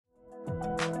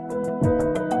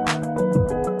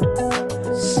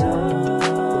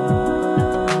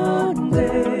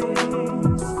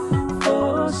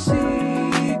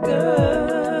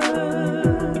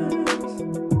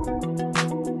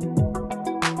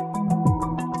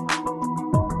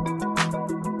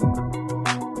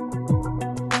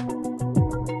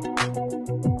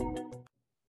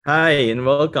Hi and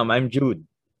welcome. I'm Jude.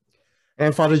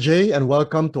 And Father Jay, and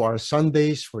welcome to our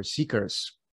Sundays for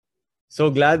Seekers.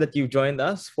 So glad that you've joined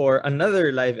us for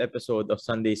another live episode of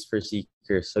Sundays for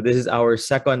Seekers. So this is our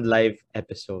second live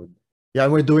episode. Yeah,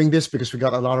 and we're doing this because we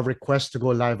got a lot of requests to go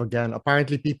live again.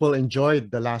 Apparently, people enjoyed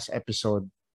the last episode.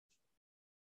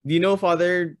 Do you know,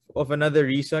 Father, of another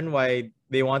reason why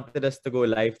they wanted us to go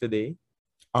live today?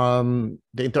 The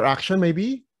interaction,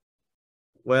 maybe?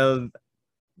 Well,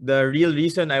 the real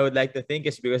reason I would like to think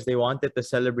is because they wanted to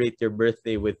celebrate your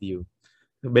birthday with you.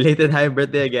 Belated happy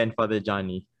birthday again, Father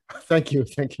Johnny. Thank you.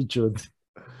 Thank you, Jude.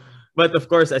 But of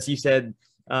course, as you said,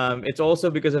 it's also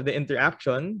because of the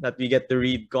interaction that we get to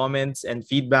read comments and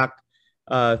feedback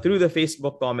through the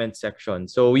Facebook comment section.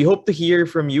 So we hope to hear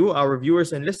from you, our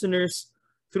viewers and listeners,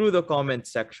 through the comment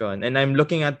section. And I'm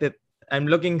looking at it. I'm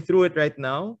looking through it right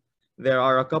now. There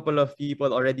are a couple of people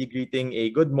already greeting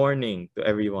a good morning to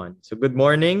everyone. So good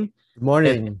morning Good and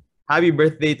morning. happy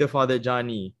birthday to Father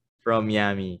Johnny from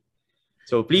Miami.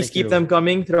 So please Thank keep you. them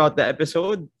coming throughout the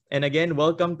episode. And again,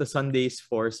 welcome to Sundays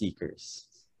for Seekers.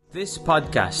 This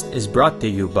podcast is brought to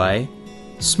you by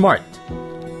Smart.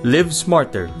 Live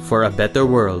smarter for a better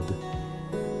world.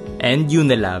 And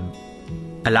Unilab.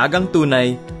 Alagang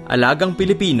tunay, alagang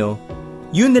Pilipino,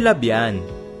 Unilab yan.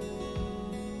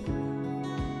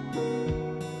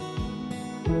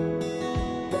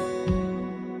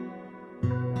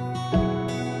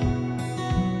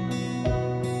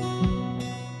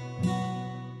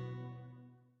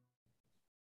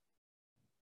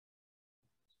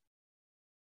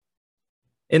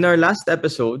 In our last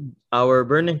episode, our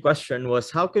burning question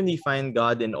was how can we find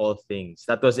God in all things?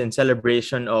 That was in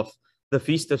celebration of the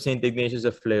Feast of St. Ignatius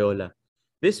of Loyola.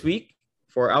 This week,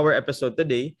 for our episode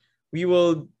today, we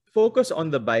will focus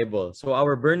on the Bible. So,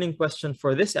 our burning question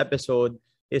for this episode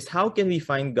is how can we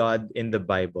find God in the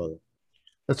Bible?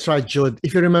 That's right, Jude.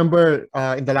 If you remember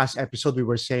in the last episode, we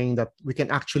were saying that we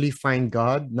can actually find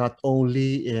God not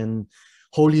only in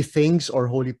holy things or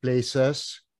holy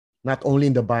places, not only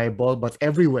in the Bible, but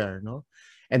everywhere, no?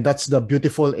 And that's the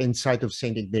beautiful insight of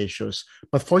St. Ignatius.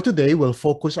 But for today, we'll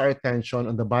focus our attention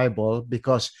on the Bible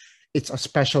because it's a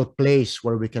special place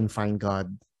where we can find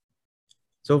God.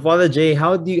 So, Father Jay,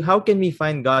 how can we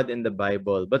find God in the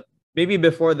Bible? But maybe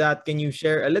before that, can you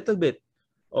share a little bit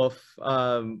of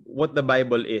what the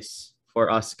Bible is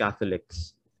for us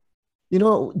Catholics? You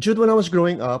know, Jude, when I was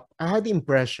growing up, I had the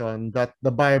impression that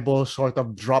the Bible sort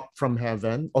of dropped from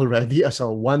heaven already as a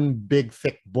one big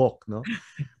thick book, no?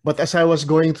 But as I was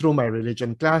going through my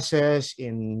religion classes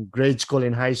in grade school,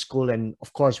 in high school, and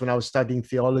of course when I was studying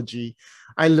theology,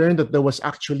 I learned that there was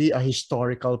actually a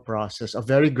historical process, a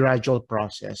very gradual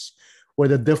process where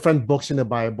the different books in the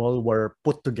Bible were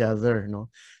put together, no?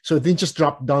 So it didn't just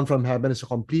drop down from heaven as a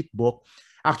complete book.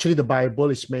 Actually, the Bible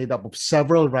is made up of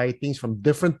several writings from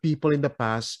different people in the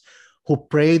past who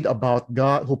prayed about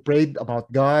God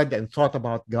and thought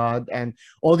about God, and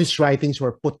all these writings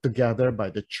were put together by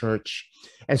the church.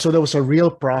 And so there was a real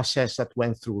process that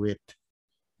went through it.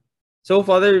 So,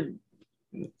 Father,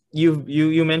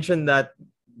 you mentioned that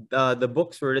the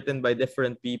books were written by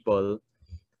different people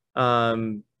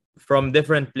from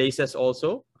different places.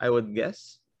 Also, I would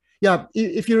guess. Yeah,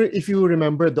 if you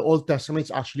remember, the Old Testament is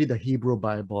actually the Hebrew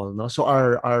Bible, no? So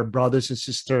our brothers and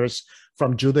sisters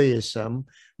from Judaism,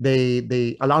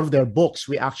 they a lot of their books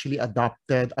we actually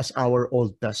adopted as our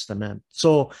Old Testament.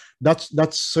 So that's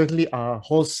certainly a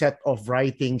whole set of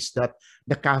writings that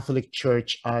the Catholic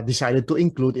Church decided to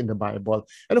include in the Bible.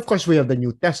 And of course, we have the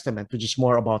New Testament, which is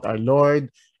more about our Lord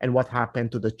and what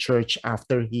happened to the church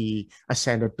after he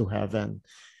ascended to heaven.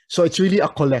 So it's really a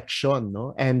collection,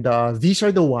 no? And these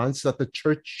are the ones that the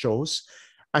church shows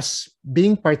as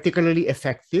being particularly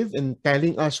effective in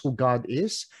telling us who God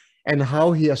is and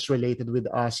how he has related with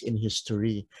us in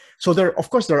history. So there, of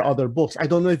course, there are other books. I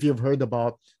don't know if you've heard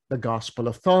about the Gospel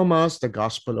of Thomas, the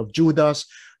Gospel of Judas.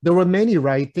 There were many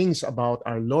writings about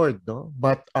our Lord, no?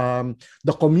 But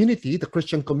the community, the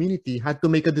Christian community, had to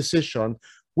make a decision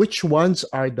which ones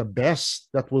are the best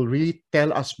that will really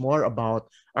tell us more about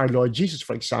our Lord Jesus,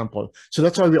 for example. So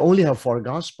that's why we only have four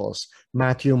Gospels: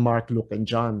 Matthew, Mark, Luke, and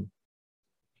John.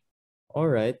 All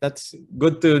right, that's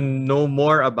good to know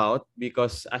more about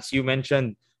because, as you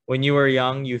mentioned, when you were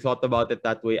young, you thought about it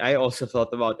that way. I also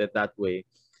thought about it that way.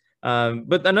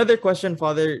 But another question,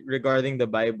 Father, regarding the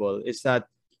Bible is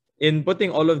that in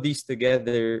putting all of these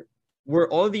together, were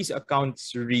all these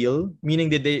accounts real? Meaning,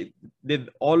 did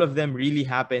all of them really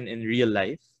happen in real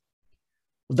life?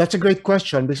 That's a great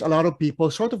question because a lot of people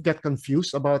sort of get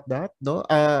confused about that. No,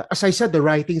 as I said, the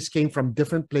writings came from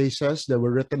different places. They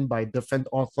were written by different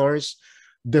authors,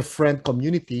 different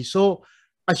communities. So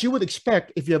as you would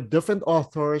expect, if you have different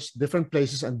authors, different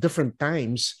places, and different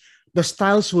times, the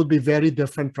styles would be very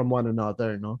different from one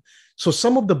another. No, so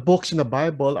some of the books in the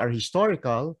Bible are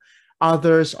historical,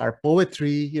 others are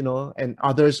poetry, and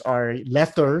others are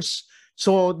letters.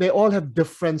 So they all have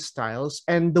different styles,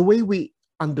 and the way we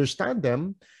understand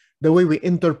them, the way we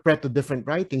interpret the different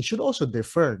writings should also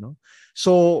differ. No,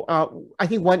 so I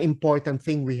think one important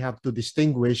thing we have to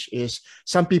distinguish is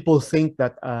some people think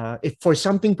that if for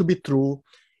something to be true,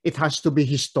 it has to be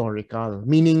historical,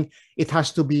 meaning it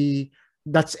has to be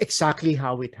that's exactly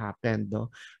how it happened. No?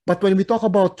 But when we talk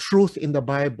about truth in the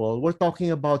Bible, we're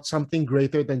talking about something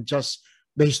greater than just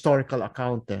the historical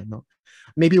account. No?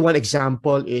 Maybe one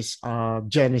example is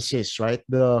Genesis, right?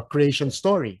 The creation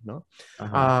story. No,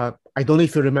 I don't know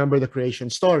if you remember the creation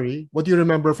story. What do you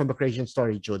remember from the creation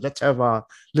story, Jude? Let's have a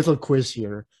little quiz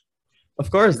here.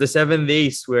 Of course, the 7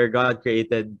 days where God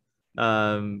created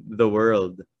the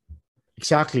world.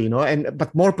 Exactly,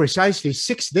 but more precisely,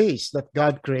 6 days that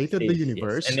God created the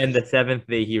universe. Yes. And then the 7th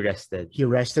day he rested. He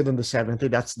rested on the 7th day.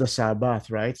 That's the Sabbath,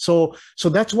 right? So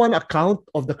that's one account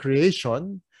of the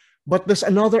creation. But there's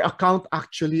another account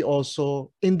actually also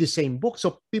in the same book.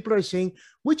 So people are saying,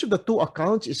 which of the two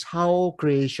accounts is how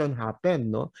creation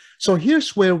happened? No? So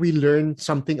here's where we learn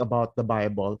something about the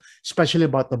Bible, especially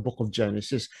about the book of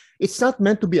Genesis. It's not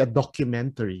meant to be a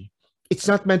documentary. It's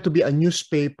not meant to be a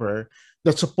newspaper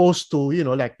that's supposed to,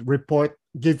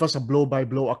 give us a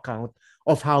blow-by-blow account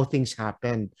of how things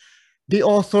happened. The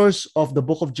authors of the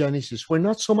book of Genesis were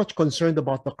not so much concerned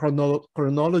about the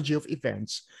chronology of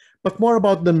events, but more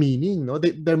about the meaning. No?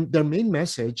 Their main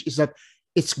message is that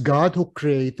it's God who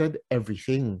created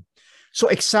everything. So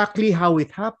exactly how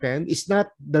it happened is not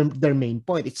their main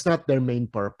point. It's not their main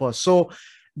purpose. So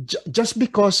just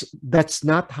because that's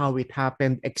not how it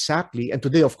happened exactly, and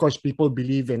today, of course, people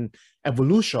believe in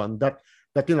evolution, that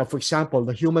for example,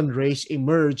 the human race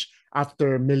emerged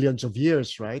after millions of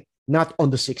years, right? Not on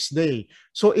the 6th day.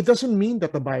 So it doesn't mean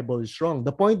that the Bible is wrong.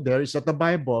 The point there is that the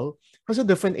Bible has a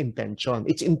different intention.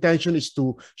 Its intention is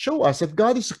to show us that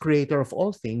God is the creator of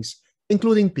all things,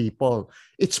 including people.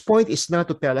 Its point is not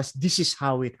to tell us this is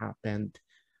how it happened.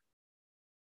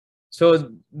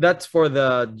 So that's for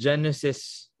the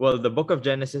Genesis, the book of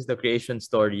Genesis, the creation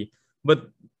story. But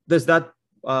does that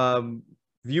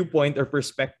viewpoint or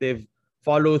perspective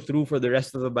follow through for the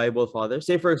rest of the Bible, Father?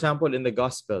 Say, for example, in the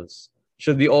Gospels,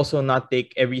 should we also not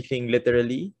take everything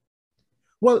literally?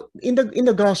 Well, in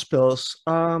the Gospels,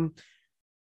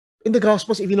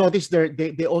 if you notice,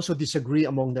 they also disagree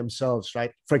among themselves,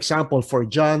 right? For example, for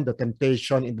John, the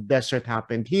temptation in the desert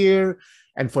happened here,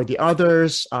 and for the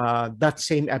others, that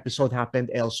same episode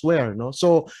happened elsewhere. No,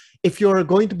 so if you're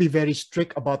going to be very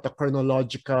strict about the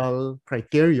chronological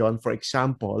criterion, for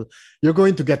example, you're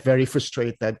going to get very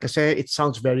frustrated because it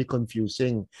sounds very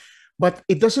confusing. But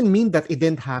it doesn't mean that it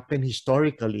didn't happen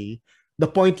historically. The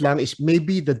point lang is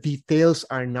maybe the details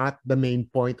are not the main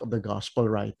point of the gospel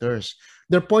writers.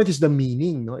 Their point is the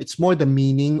meaning. No? It's more the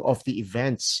meaning of the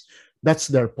events. That's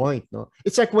their point. No?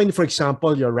 It's like when, for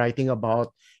example,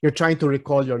 you're trying to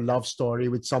recall your love story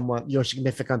with someone, your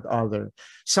significant other.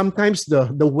 Sometimes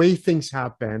the way things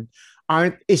happen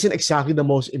isn't exactly the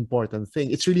most important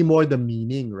thing. It's really more the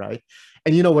meaning, right?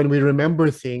 And when we remember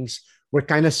things, we're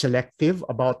kind of selective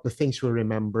about the things we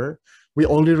remember. We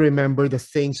only remember the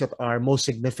things that are most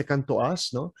significant to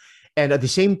us, no? And at the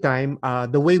same time,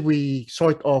 the way we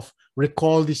sort of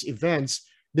recall these events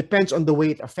depends on the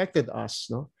way it affected us,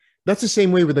 no? That's the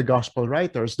same way with the gospel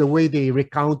writers. The way they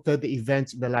recounted the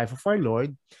events in the life of our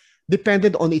Lord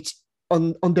depended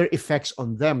on their effects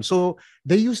on them. So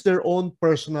they use their own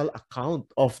personal account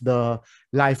of the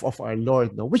life of our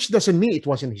Lord, no? Which doesn't mean it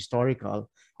wasn't historical.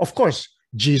 Of course,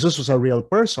 Jesus was a real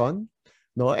person,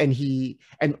 no, and the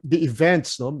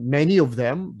events, no, many of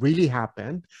them really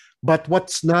happened. But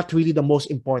what's not really the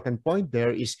most important point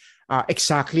there is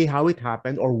exactly how it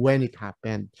happened or when it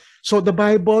happened. So the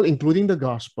Bible, including the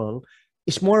gospel,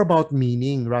 is more about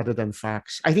meaning rather than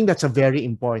facts. I think that's a very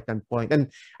important point.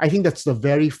 And I think that's the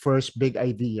very first big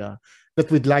idea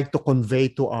that we'd like to convey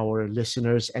to our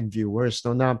listeners and viewers.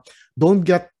 No? Now, don't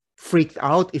get freaked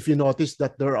out if you notice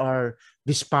that there are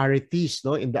disparities,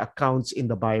 no, in the accounts in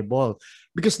the Bible,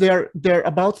 because they're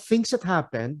about things that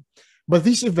happened, but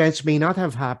these events may not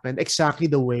have happened exactly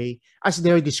the way as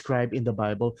they're described in the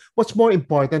Bible. What's more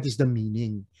important is the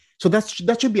meaning. So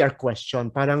that should be our question.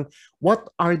 Parang, what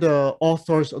are the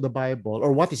authors of the Bible,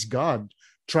 or what is God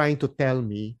trying to tell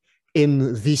me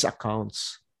in these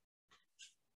accounts?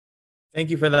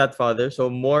 Thank you for that, Father. So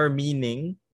more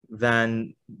meaning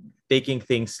than taking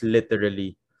things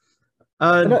literally.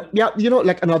 Yeah,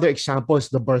 like another example is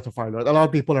the birth of our Lord. A lot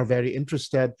of people are very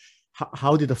interested.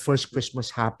 How did the first Christmas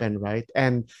happen, right?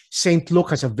 And Saint Luke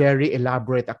has a very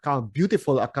elaborate account,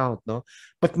 beautiful account, no?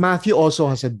 But Matthew also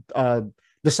has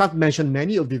does not mention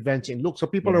many of the events in Luke. So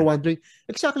people are wondering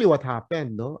exactly what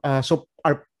happened, no? So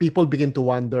our people begin to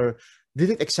wonder, did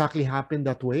it exactly happen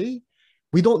that way?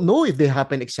 We don't know if they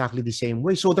happen exactly the same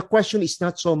way. So the question is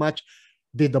not so much,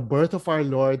 did the birth of our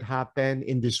Lord happen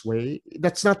in this way?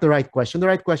 That's not the right question. The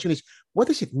right question is, what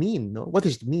does it mean? No? What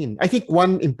does it mean? I think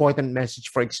one important message,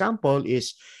 for example,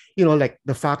 is, like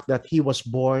the fact that he was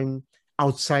born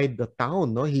outside the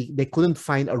town. No, they couldn't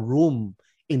find a room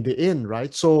in the inn,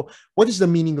 right? So, what is the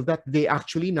meaning of that? They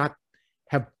actually not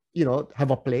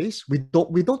have a place. We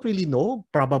don't really know.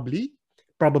 Probably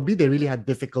they really had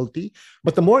difficulty.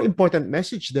 But the more important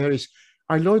message there is,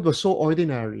 our Lord was so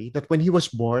ordinary that when he was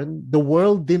born, the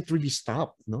world didn't really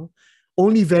stop. No,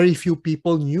 only very few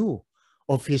people knew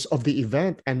of the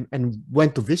event and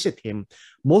went to visit him.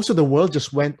 Most of the world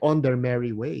just went on their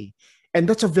merry way, and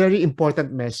that's a very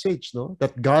important message. No,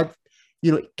 that God,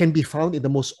 can be found in the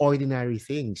most ordinary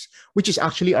things, which is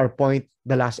actually our point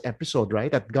the last episode,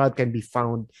 right? That God can be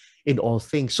found in all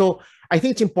things. So I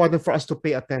think it's important for us to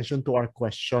pay attention to our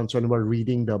questions when we're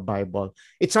reading the Bible.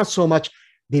 It's not so much,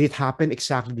 did it happen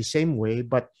exactly the same way?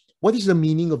 But what is the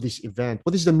meaning of this event?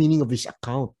 What is the meaning of this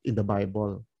account in the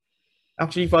Bible?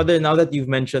 Actually, Father, now that you've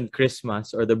mentioned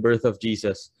Christmas or the birth of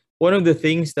Jesus, one of the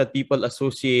things that people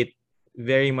associate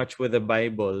very much with the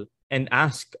Bible and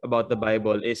ask about the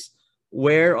Bible is,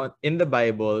 where in the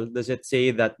Bible does it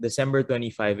say that December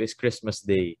 25 is Christmas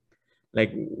Day?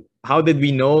 Like, how did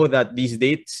we know that these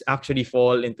dates actually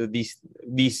fall into these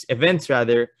events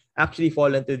actually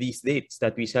fall into these dates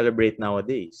that we celebrate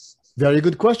nowadays? Very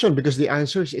good question, because the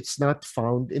answer is it's not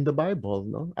found in the Bible.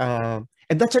 No,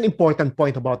 and that's an important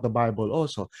point about the Bible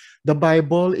also. The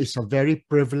Bible is a very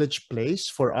privileged place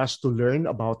for us to learn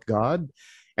about God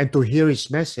and to hear his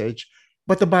message,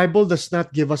 but the Bible does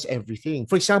not give us everything.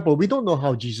 For example, we don't know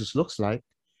how Jesus looks like.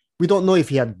 We don't know if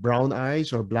he had brown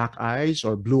eyes or black eyes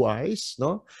or blue eyes.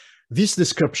 No, these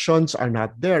descriptions are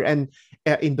not there. And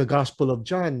in the Gospel of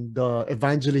John, the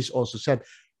evangelist also said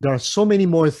there are so many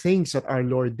more things that our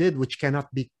Lord did which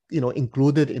cannot be,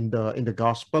 included in the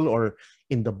Gospel or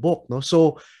in the book. No,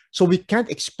 so we can't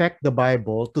expect the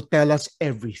Bible to tell us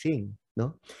everything.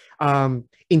 No,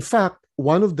 in fact,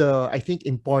 one of the, I think,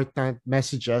 important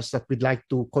messages that we'd like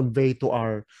to convey to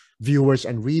our viewers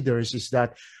and readers is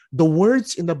that the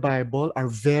words in the Bible are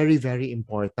very, very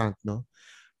important. No,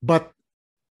 but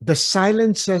the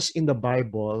silences in the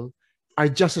Bible are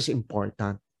just as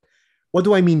important. What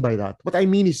do I mean by that? What I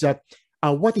mean is that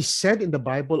what is said in the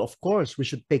Bible, of course, we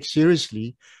should take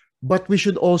seriously, but we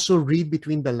should also read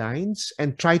between the lines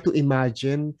and try to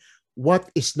imagine what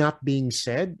is not being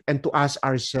said and to ask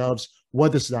ourselves,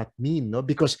 what does that mean? No?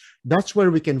 Because that's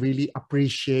where we can really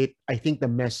appreciate, I think, the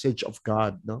message of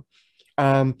God. No?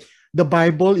 The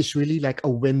Bible is really like a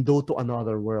window to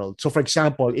another world. So, for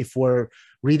example, if we're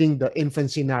reading the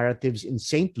infancy narratives in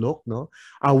Saint Luke,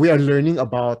 we are learning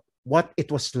about what it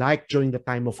was like during the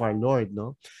time of our Lord.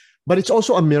 No, but it's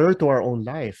also a mirror to our own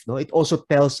life. No, it also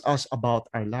tells us about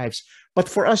our lives. But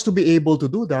for us to be able to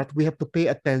do that, we have to pay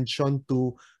attention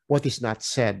to what is not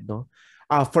said. No,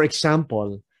 for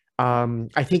example,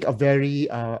 I think a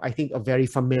very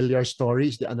familiar story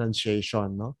is the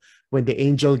Annunciation. No, when the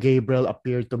angel Gabriel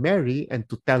appeared to Mary and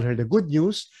to tell her the good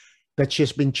news that she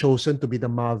has been chosen to be the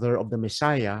mother of the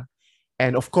Messiah,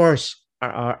 and of course,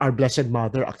 our Blessed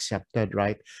Mother accepted.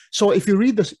 Right. So if you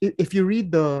read this, if you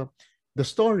read the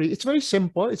story, it's very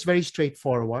simple. It's very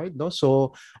straightforward. No,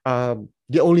 so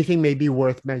the only thing maybe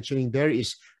worth mentioning there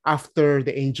is after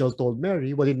the angel told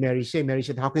Mary, what did Mary say? Mary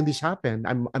said, "How can this happen?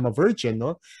 I'm a virgin."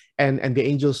 No, and the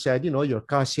angel said, your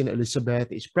cousin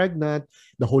Elizabeth is pregnant.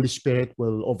 The Holy Spirit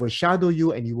will overshadow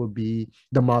you, and you will be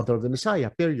the mother of the Messiah.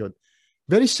 Period.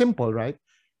 Very simple, right?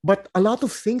 But a lot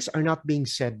of things are not being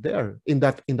said there in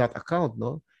that account.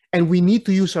 No. And we need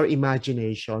to use our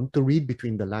imagination to read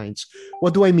between the lines.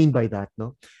 What do I mean by that?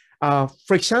 No,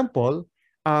 for example,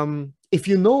 if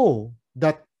you know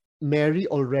that Mary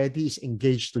already is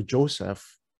engaged to Joseph,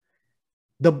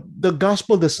 the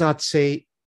gospel does not say,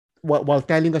 while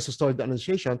telling us the story of the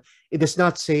Annunciation, it does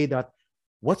not say that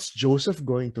what's Joseph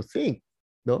going to think?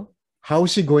 No, how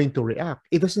is he going to react?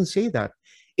 It doesn't say that.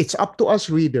 It's up to us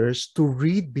readers to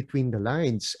read between the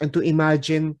lines and to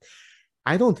imagine,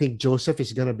 I don't think Joseph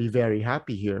is going to be very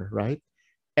happy here, right?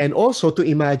 And also to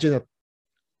imagine that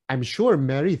I'm sure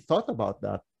Mary thought about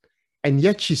that, and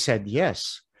yet she said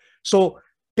yes. So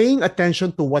paying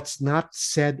attention to what's not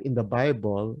said in the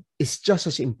Bible is just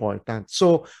as important.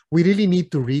 So we really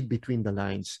need to read between the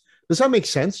lines. Does that make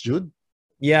sense, Jude?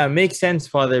 Yeah, makes sense,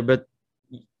 Father. But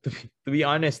to be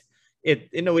honest, it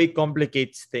in a way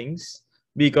complicates things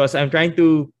because I'm trying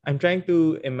to I'm trying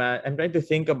to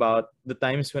think about the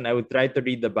times when I would try to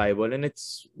read the Bible, and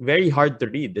it's very hard to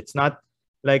read.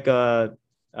 Like a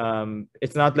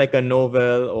it's not like a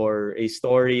novel or a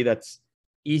story that's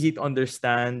easy to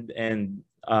understand, and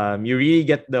you really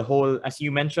get the whole. As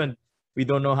you mentioned, we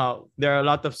don't know how there are a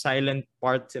lot of silent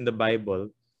parts in the Bible,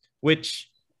 which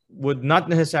would not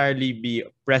necessarily be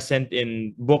present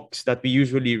in books that we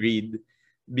usually read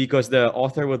because the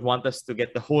author would want us to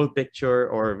get the whole picture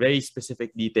or very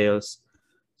specific details.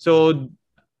 So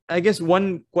I guess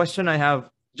one question I have,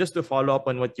 just to follow up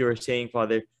on what you were saying,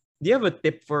 Father, do you have a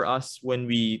tip for us when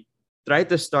we try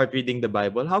to start reading the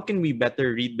Bible? How can we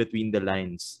better read between the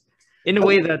lines in a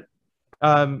way that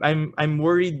I'm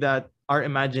worried that our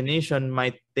imagination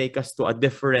might take us to a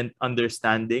different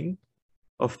understanding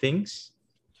of things?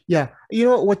 Yeah, you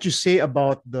know what you say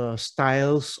about the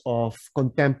styles of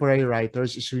contemporary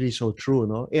writers is really so true.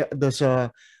 No, there's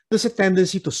a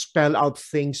tendency to spell out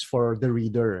things for the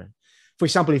reader. For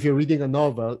example, if you're reading a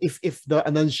novel, if the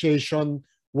Annunciation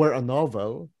were a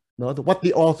novel, no, what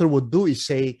the author would do is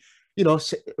say,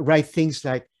 write things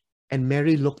like, and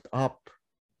Mary looked up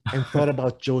and thought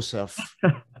about Joseph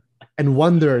and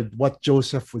wondered what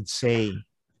Joseph would say.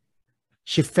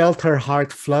 She felt her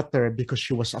heart flutter because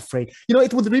she was afraid.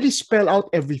 It would really spell out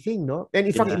everything, no? And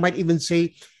in fact, it might even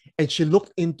say, and she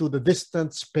looked into the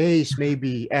distant space,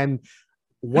 maybe, and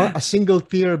a single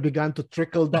tear began to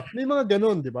trickle down. May mga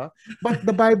ganon, di ba? But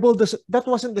the Bible, that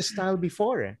wasn't the style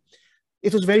before.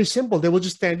 It was very simple. They will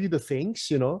just tell you the things,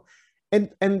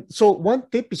 And so one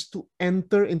tip is to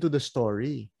enter into the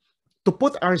story, to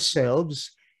put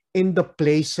ourselves in the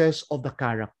places of the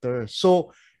characters.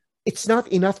 So it's not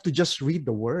enough to just read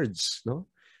the words, no?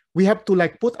 We have to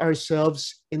put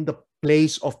ourselves in the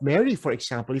place of Mary, for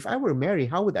example. If I were Mary,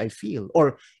 how would I feel?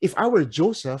 Or if I were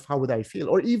Joseph, how would I feel?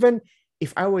 Or even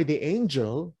if I were the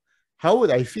angel, how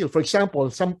would I feel? For example,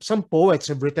 some poets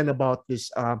have written about this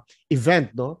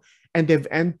event, no? And they've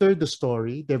entered the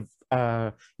story. They've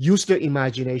used their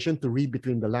imagination to read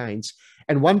between the lines.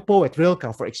 And one poet, Rilke,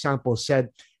 for example, said,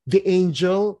 the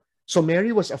angel, so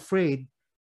Mary was afraid,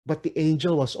 but the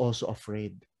angel was also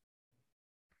afraid.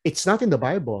 It's not in the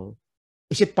Bible.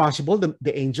 Is it possible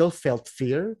the angel felt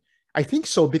fear? I think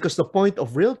so, because the point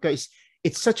of Rilke is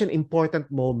it's such an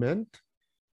important moment.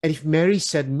 And if Mary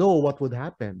said no, what would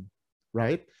happen?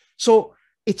 Right? So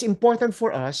it's important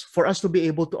for us to be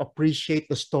able to appreciate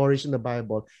the stories in the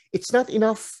Bible. It's not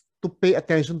enough to pay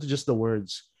attention to just the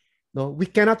words. No, we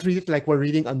cannot read it like we're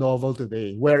reading a novel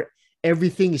today, where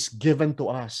everything is given to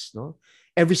us. No,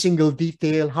 every single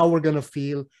detail, how we're gonna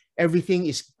feel,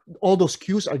 all those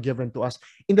cues are given to us.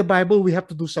 In the Bible, we have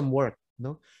to do some work.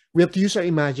 No, we have to use our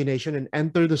imagination and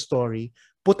enter the story,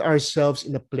 put ourselves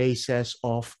in the places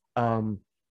of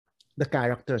the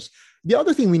characters. The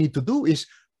other thing we need to do is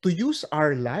to use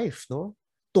our life, no,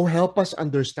 to help us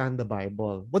understand the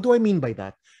Bible. What do I mean by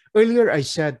that? Earlier, I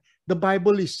said the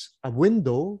Bible is a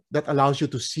window that allows you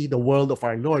to see the world of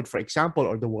our Lord, for example,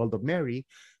 or the world of Mary,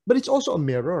 but it's also a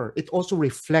mirror. It also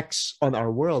reflects on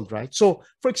our world, right? So,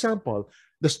 for example,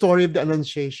 the story of the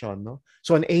Annunciation, no?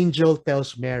 So an angel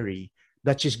tells Mary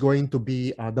that she's going to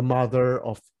be the mother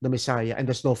of the Messiah and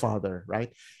there's no father,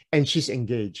 right? And she's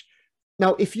engaged.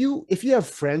 Now, if you have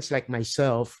friends like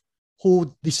myself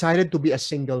who decided to be a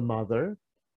single mother,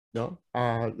 no,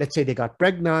 let's say they got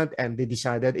pregnant and they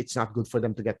decided it's not good for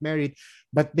them to get married,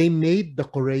 but they made the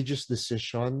courageous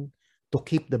decision to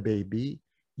keep the baby.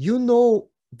 You know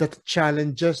the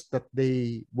challenges that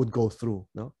they would go through,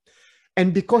 no?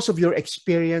 And because of your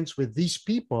experience with these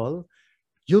people,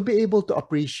 you'll be able to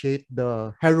appreciate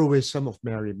the heroism of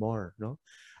Mary more, no?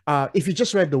 If you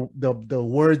just read the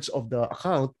words of the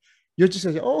account, you're just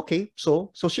saying, oh, okay,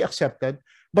 so she accepted.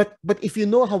 But if you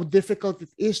know how difficult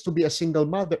it is to be a single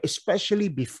mother, especially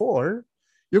before,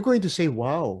 you're going to say,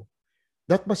 wow,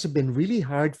 that must have been really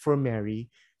hard for Mary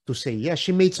to say, yeah,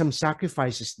 she made some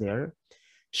sacrifices there.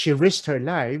 She risked her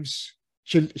lives.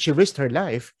 She risked her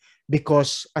life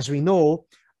because, as we know,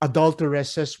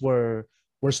 adulteresses were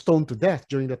stoned to death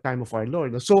during the time of our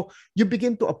Lord. So you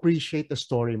begin to appreciate the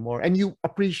story more and you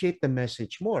appreciate the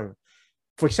message more.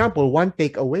 For example, one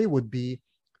takeaway would be,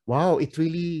 wow, it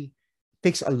really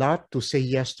takes a lot to say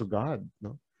yes to God.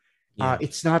 No, yeah.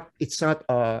 It's not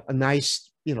a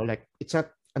nice, it's not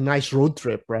a nice road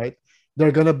trip, right? There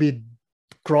are gonna be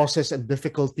crosses and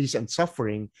difficulties and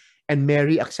suffering, and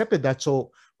Mary accepted that.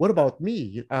 So what about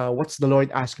me? What's the Lord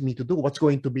asking me to do? What's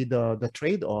going to be the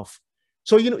trade-off?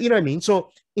 So you know what I mean? So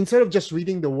instead of just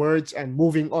reading the words and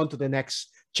moving on to the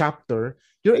next chapter,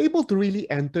 you're able to really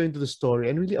enter into the story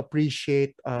and really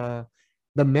appreciate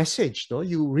the message. No,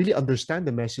 you really understand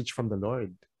the message from the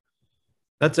Lord.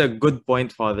 That's a good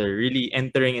point, Father. Really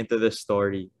entering into the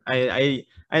story. I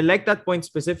like that point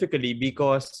specifically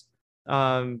because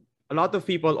a lot of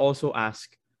people also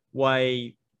ask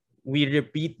why we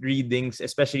repeat readings,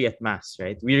 especially at Mass,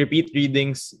 right? We repeat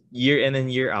readings year in and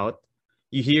year out.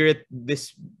 You hear it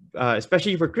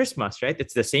especially for Christmas, right?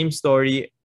 It's the same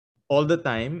story all the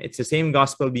time. It's the same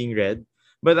gospel being read.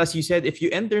 But as you said, if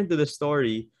you enter into the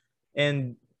story,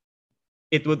 and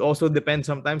it would also depend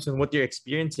sometimes on what you're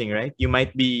experiencing, right? You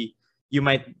might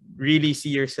really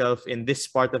see yourself in this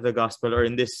part of the gospel or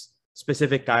in this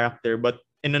specific character, but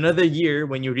in another year,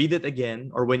 when you read it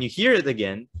again or when you hear it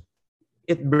again,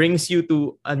 it brings you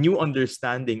to a new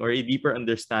understanding or a deeper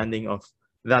understanding of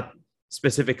that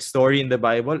specific story in the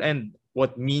Bible and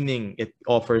what meaning it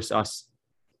offers us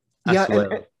as Yeah, well.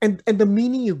 and the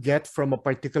meaning you get from a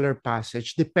particular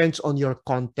passage depends on your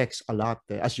context a lot,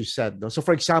 as you said. No? So,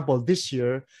 for example, this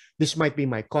year, this might be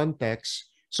my context,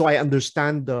 so I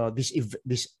understand this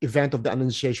event of the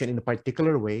Annunciation in a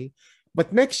particular way.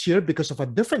 But next year, because of a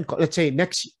different, let's say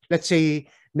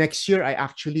next year, I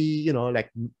actually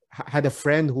like had a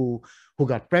friend who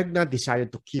got pregnant,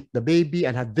 decided to keep the baby,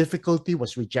 and had difficulty,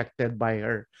 was rejected by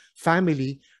her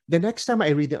family. The next time I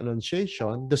read the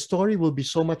Annunciation, the story will be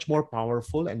so much more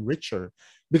powerful and richer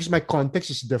because my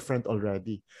context is different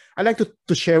already. I like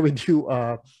to share with you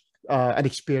an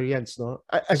experience. No,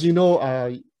 as you know,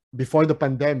 before the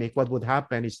pandemic, what would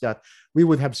happen is that we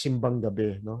would have simbang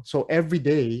gabi. No, so every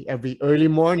day, every early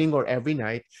morning or every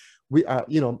night, we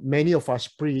many of us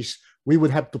priests, we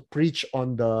would have to preach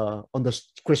on the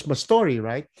Christmas story,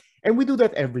 right? And we do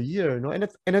that every year, no? And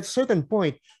at a certain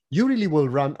point, you really will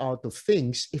run out of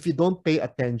things if you don't pay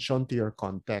attention to your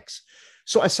context.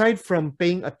 So aside from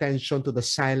paying attention to the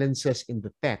silences in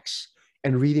the text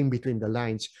and reading between the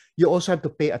lines, you also have to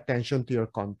pay attention to your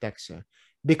context.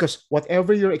 Because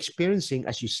whatever you're experiencing,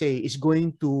 as you say, is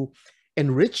going to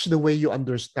enrich the way you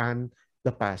understand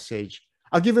the passage.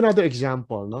 I'll give another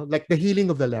example, no? Like the healing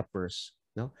of the lepers.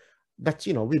 No? That's,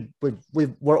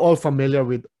 we're all familiar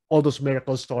with all those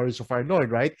miracle stories of our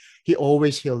Lord, right? He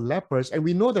always healed lepers. And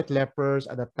we know that lepers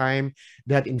at that time,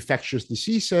 they had infectious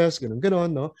diseases,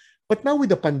 ganon, no? But now with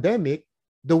the pandemic,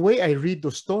 the way I read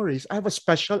those stories, I have a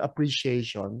special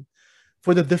appreciation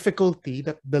for the difficulty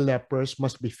that the lepers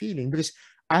must be feeling, because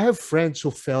I have friends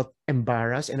who felt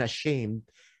embarrassed and ashamed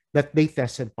that they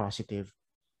tested positive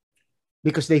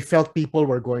because they felt people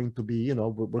were going to be,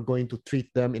 were going to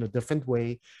treat them in a different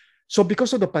way. So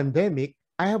because of the pandemic,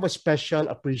 I have a special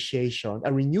appreciation,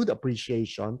 a renewed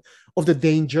appreciation of the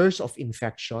dangers of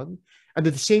infection and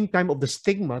at the same time of the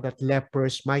stigma that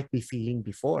lepers might be feeling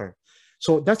before.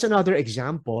 So that's another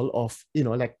example of,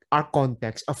 like our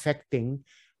context affecting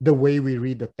the way we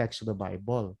read the text of the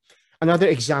Bible. Another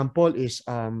example is,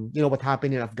 what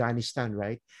happened in Afghanistan,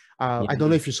 right? I don't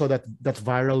know if you saw that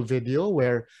viral video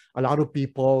where a lot of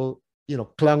people,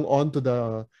 clung on to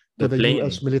the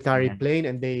U.S. military plane,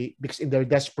 and because in their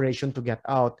desperation to get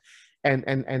out and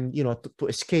to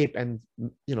escape, and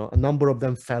a number of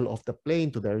them fell off the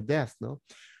plane to their death. No,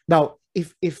 now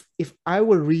if I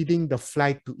were reading the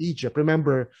flight to Egypt,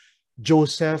 remember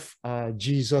Joseph,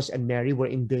 Jesus, and Mary were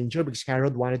in danger because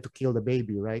Herod wanted to kill the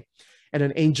baby, right? And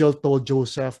an angel told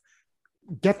Joseph,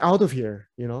 "Get out of here."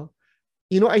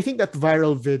 I think that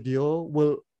viral video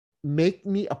will make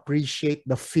me appreciate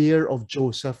the fear of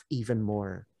Joseph even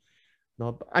more.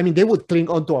 No, I mean, they would cling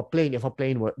onto a plane if a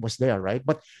plane was there, right?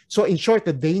 But so in short,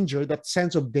 that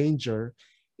sense of danger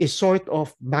is sort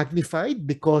of magnified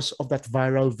because of that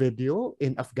viral video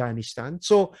in Afghanistan.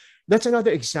 So that's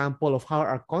another example of how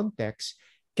our context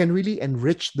can really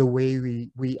enrich the way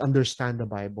we understand the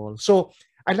Bible. So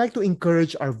I'd like to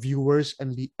encourage our viewers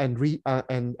and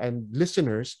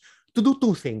listeners to do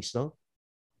two things. No,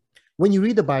 when you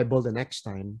read the Bible the next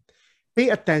time, pay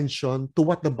attention to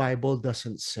what the Bible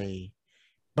doesn't say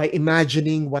by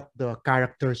imagining what the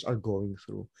characters are going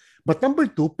through. But number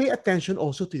two, pay attention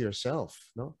also to yourself.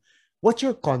 No, what's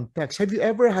your context? Have you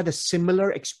ever had a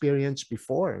similar experience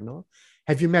before? No,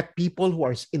 have you met people who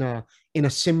are in a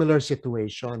similar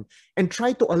situation? And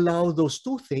try to allow those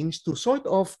two things to sort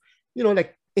of,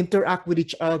 like interact with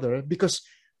each other, because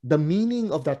the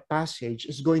meaning of that passage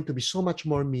is going to be so much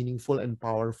more meaningful and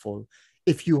powerful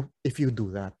if you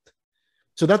do that.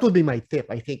 So that would be my tip,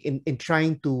 I think, in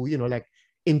trying to, like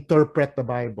interpret the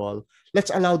Bible.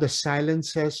 Let's allow the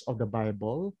silences of the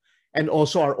Bible and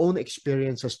also our own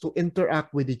experiences to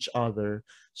interact with each other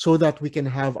so that we can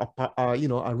have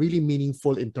a really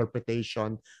meaningful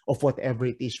interpretation of whatever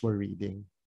it is we're reading.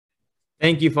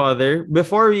 Thank you, Father.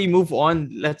 Before we move on,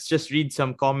 let's just read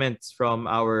some comments from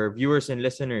our viewers and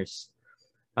listeners.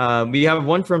 We have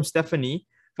one from Stephanie.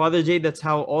 Father Jay, that's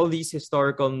how all these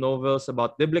historical novels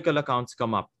about biblical accounts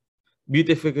come up.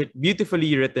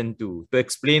 Beautifully written too, to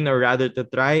explain or rather to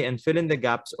try and fill in the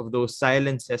gaps of those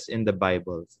silences in the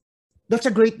Bible. That's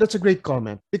a great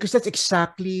comment, because that's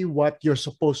exactly what you're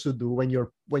supposed to do when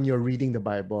you're reading the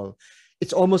Bible.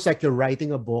 It's almost like you're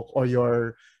writing a book, or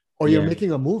you're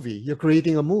making a movie. You're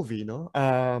creating a movie,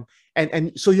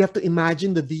 and so you have to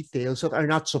imagine the details that are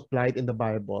not supplied in the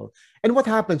Bible. And what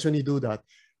happens when you do that?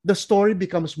 The story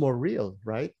becomes more real,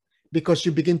 right? Because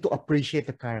you begin to appreciate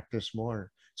the characters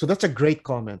more. So that's a great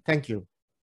comment. Thank you.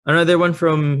 Another one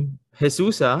from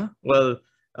Jesusa. Well,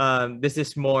 this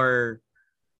is more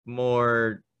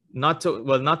not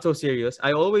so serious.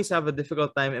 I always have a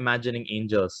difficult time imagining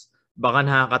angels. Baka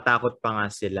nakakatakot pa nga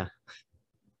sila.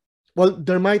 Well,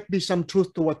 there might be some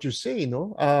truth to what you say,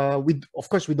 of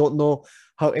course we don't know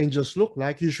how angels look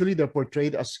like. Usually they're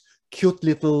portrayed as cute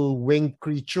little winged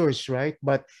creatures, right?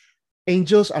 But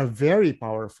angels are very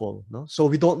powerful, no? So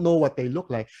we don't know what they look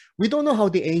like. We don't know how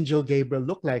the angel Gabriel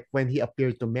looked like when he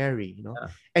appeared to Mary, Yeah.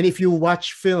 And if you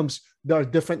watch films, there are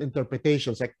different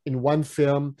interpretations. Like in one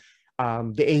film,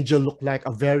 the angel looked like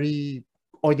a very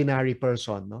ordinary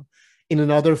person, no? In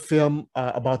another film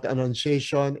about the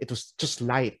Annunciation, it was just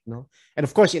light, no? And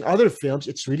of course, in other films,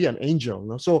 it's really an angel,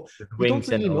 no? So we don't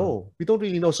really know. We don't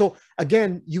really know. So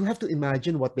again, you have to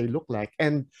imagine what they look like,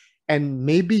 and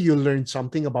maybe you learn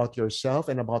something about yourself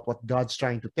and about what God's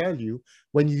trying to tell you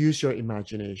when you use your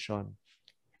imagination.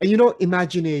 And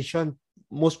imagination,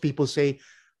 most people say,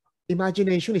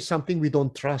 imagination is something we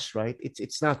don't trust, right?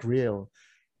 It's not real.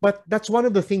 But that's one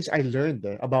of the things I learned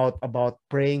about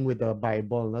praying with the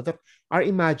Bible, that our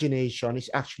imagination is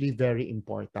actually very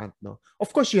important. No?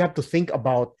 Of course, you have to think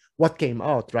about what came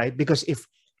out, right? Because if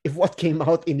what came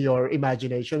out in your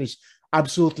imagination is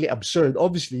absolutely absurd,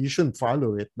 obviously you shouldn't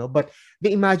follow it. No, but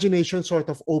the imagination sort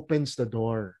of opens the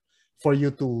door for you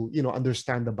to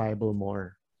understand the Bible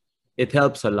more. It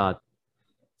helps a lot.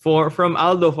 From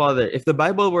Aldo, Father, if the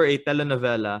Bible were a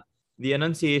telenovela, the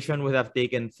Annunciation would have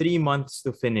taken 3 months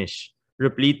to finish,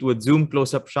 replete with zoom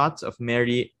close-up shots of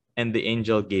Mary and the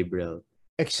angel Gabriel.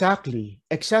 Exactly.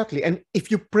 And if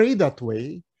you pray that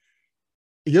way,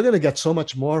 you're going to get so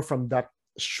much more from that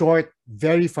short,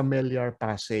 very familiar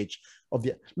passage of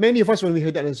the. Many of us, when we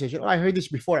heard the Annunciation, I heard this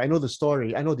before, I know the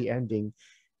story, I know the ending.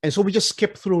 And so we just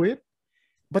skip through it.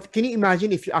 But can you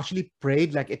imagine if you actually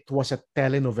prayed like it was a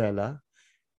telenovela?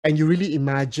 And you really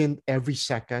imagined every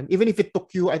second, even if it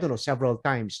took you, I don't know, several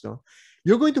times, no?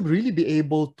 You're going to really be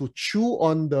able to chew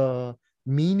on the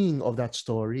meaning of that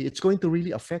story. It's going to really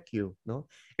affect you, no?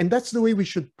 And that's the way we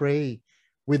should pray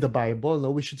with the Bible, no?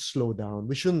 We should slow down.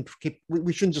 We shouldn't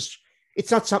just,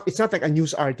 it's not like a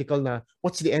news article na,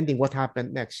 what's the ending? What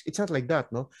happened next? It's not like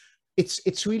that, no?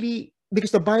 It's really,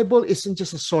 because the Bible isn't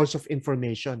just a source of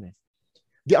information.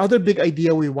 The other big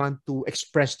idea we want to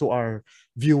express to our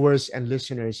viewers and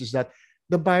listeners is that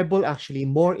the Bible actually,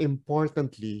 more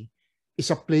importantly,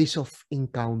 is a place of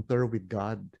encounter with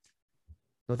God.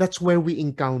 Now, that's where we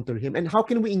encounter Him. And how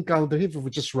can we encounter Him if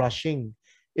we're just rushing,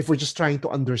 if we're just trying to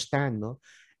understand? No?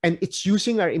 And it's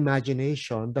using our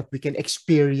imagination that we can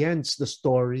experience the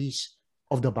stories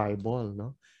of the Bible.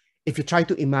 No? If you try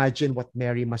to imagine what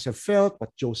Mary must have felt,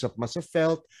 what Joseph must have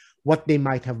felt, what they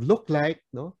might have looked like,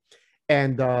 no?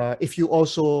 And if you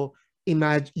also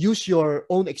use your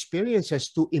own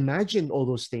experiences to imagine all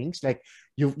those things, like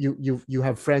you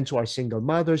have friends who are single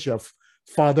mothers, you have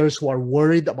fathers who are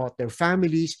worried about their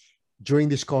families during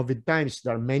these COVID times.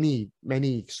 There are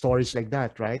many stories like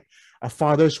that, right?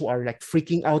 Fathers who are like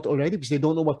freaking out already because they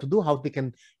don't know what to do, how they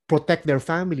can protect their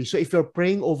family. So if you're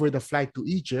praying over the flight to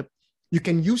Egypt, you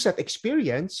can use that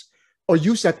experience or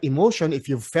use that emotion if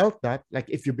you've felt that, like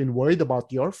if you've been worried about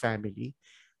your family,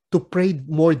 to pray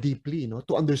more deeply,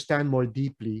 to understand more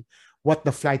deeply what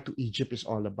the flight to Egypt is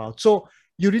all about. So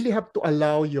you really have to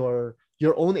allow your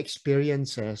own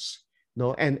experiences,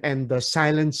 and the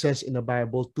silences in the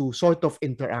Bible to sort of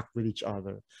interact with each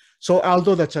other. So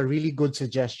Aldo, that's a really good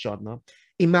suggestion.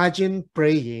 Imagine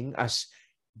praying as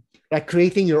like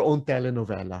creating your own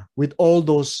telenovela with all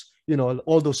those,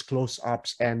 all those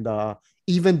close-ups and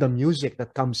even the music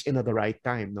that comes in at the right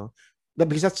time,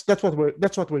 because that's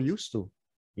what we're used to.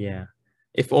 Yeah.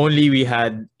 If only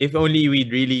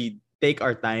we'd really take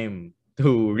our time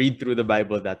to read through the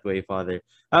Bible that way, Father.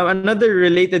 Another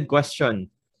related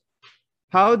question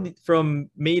from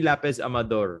May Lapez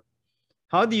Amador,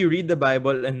 how do you read the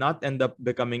Bible and not end up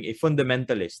becoming a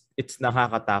fundamentalist? It's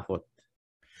nakakatakot.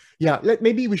 Yeah,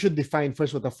 maybe we should define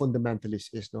first what a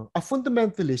fundamentalist is. No, a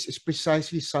fundamentalist is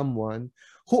precisely someone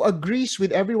who agrees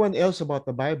with everyone else about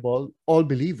the Bible, all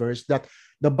believers, that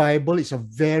the Bible is a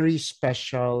very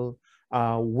special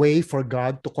way for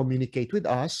God to communicate with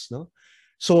us. No,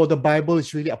 so the Bible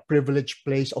is really a privileged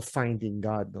place of finding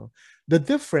God. No, the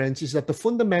difference is that the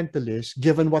fundamentalist,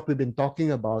 given what we've been talking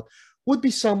about, would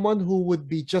be someone who would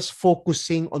be just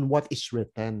focusing on what is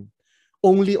written,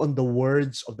 only on the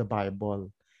words of the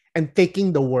Bible, and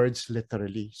taking the words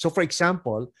literally. So, for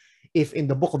example, if in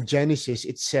the book of Genesis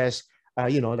it says,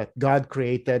 that God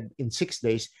created in 6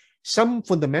 days, some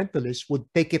fundamentalists would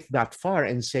take it that far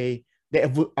and say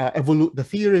the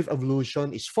theory of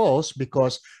evolution is false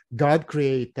because God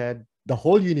created the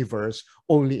whole universe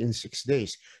only in 6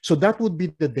 days. So that would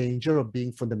be the danger of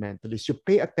being fundamentalist. You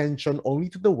pay attention only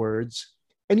to the words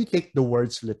and you take the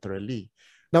words literally.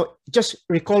 Now, just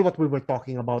recall what we were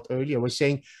talking about earlier. We're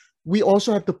saying we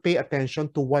also have to pay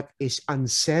attention to what is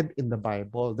unsaid in the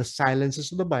Bible, the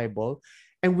silences of the Bible,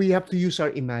 and we have to use our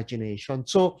imagination.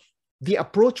 So the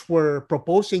approach we're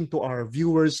proposing to our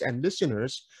viewers and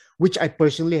listeners, which I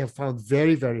personally have found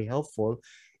very, very helpful,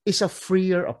 is a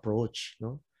freer approach.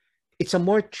 No? It's a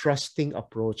more trusting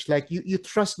approach. Like you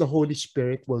trust the Holy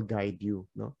Spirit will guide you.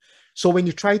 No? So when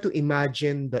you try to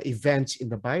imagine the events in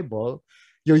the Bible,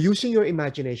 you're using your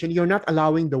imagination. You're not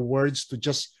allowing the words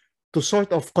to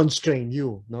sort of constrain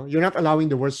you. No, you're not allowing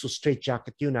the words to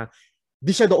straitjacket you. Now,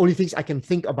 these are the only things I can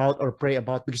think about or pray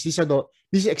about because this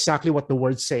is exactly what the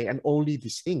words say, and only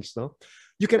these things. No,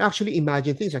 you can actually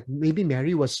imagine things like maybe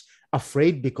Mary was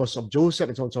afraid because of Joseph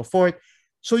and so on and so forth.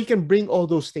 So you can bring all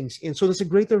those things in. So there's a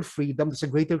greater freedom, there's a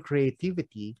greater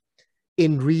creativity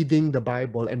in reading the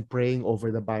Bible and praying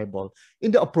over the Bible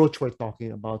in the approach we're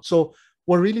talking about. So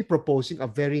we're really proposing a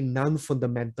very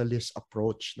non-fundamentalist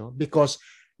approach, no, because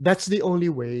that's the only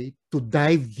way to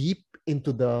dive deep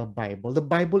into the Bible. The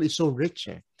Bible is so rich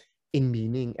in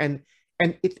meaning, and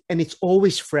it's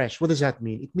always fresh. What does that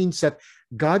mean? It means that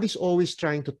God is always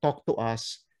trying to talk to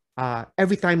us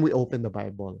every time we open the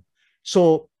Bible.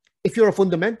 So if you're a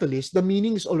fundamentalist, the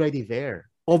meaning is already there,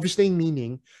 obviously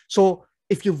meaning. So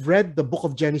if you've read the book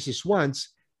of Genesis once,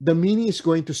 the meaning is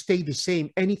going to stay the same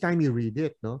anytime you read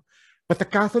it. No, but the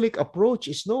Catholic approach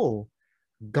is no.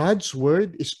 God's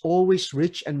word is always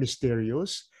rich and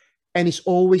mysterious and is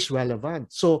always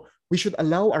relevant. So we should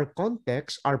allow our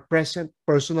context, our present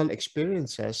personal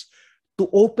experiences to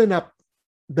open up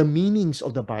the meanings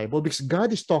of the Bible because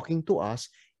God is talking to us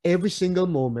every single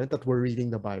moment that we're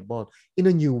reading the Bible in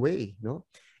a new way. No?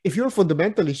 If you're a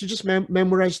fundamentalist, you just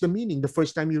memorize the meaning the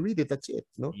first time you read it. That's it.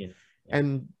 No? Yeah.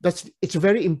 And it's a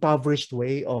very impoverished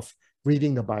way of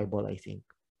reading the Bible, I think.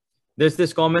 There's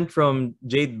this comment from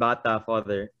Jade Bata,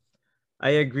 Father.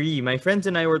 I agree. My friends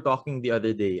and I were talking the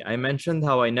other day. I mentioned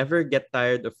how I never get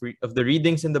tired of the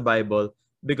readings in the Bible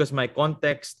because my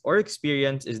context or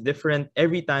experience is different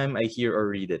every time I hear or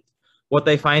read it. What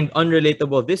I find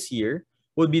unrelatable this year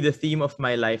would be the theme of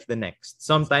my life the next.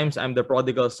 Sometimes I'm the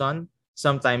prodigal son.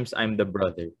 Sometimes I'm the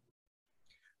brother.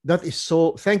 That is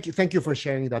so, thank you for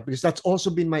sharing that, because that's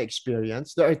also been my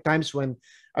experience. There are times when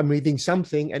I'm reading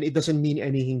something and it doesn't mean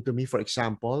anything to me, for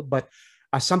example, but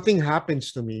something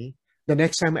happens to me. The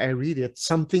next time I read it,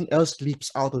 something else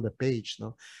leaps out of the page.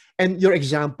 No? And your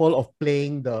example of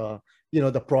playing the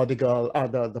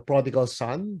prodigal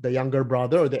son, the younger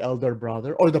brother or the elder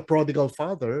brother, or the prodigal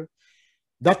father,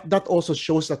 that also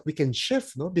shows that we can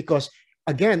shift, no? Because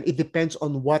again, it depends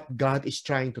on what God is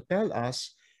trying to tell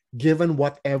us, given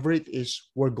whatever it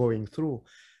is we're going through.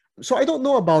 So I don't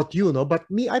know about you, no, but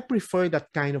me, I prefer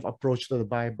that kind of approach to the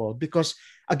Bible because,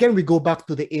 again, we go back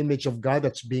to the image of God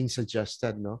that's being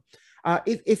suggested, no.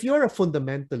 If you're a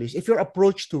fundamentalist, if your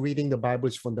approach to reading the Bible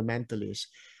is fundamentalist,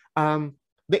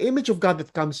 the image of God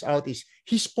that comes out is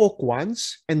He spoke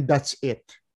once and that's it.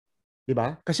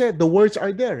 Diba? Kasi the words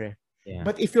are there. Eh? Yeah.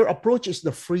 But if your approach is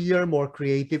the freer, more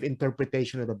creative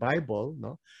interpretation of the Bible,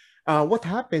 no, what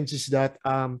happens is that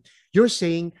you're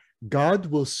saying God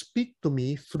will speak to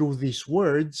me through these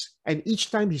words, and each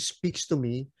time He speaks to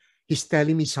me, He's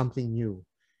telling me something new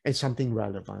and something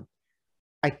relevant.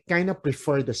 I kind of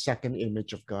prefer the second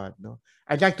image of God. No,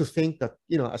 I'd like to think that,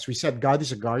 as we said, God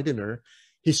is a gardener.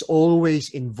 He's always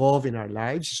involved in our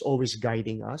lives. He's always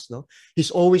guiding us. No,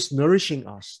 He's always nourishing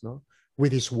us. No,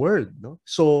 with His word. No,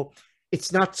 so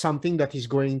it's not something that He's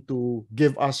going to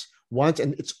give us once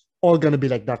and it's all going to be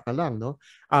like that na lang, no?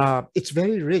 It's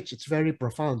very rich. It's very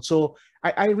profound. So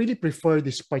I really prefer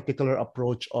this particular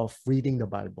approach of reading the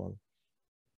Bible.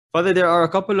 Father, there are a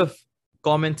couple of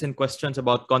comments and questions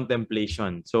about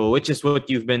contemplation. So, which is what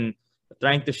you've been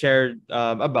trying to share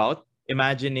about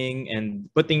imagining and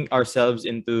putting ourselves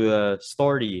into a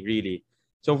story, really.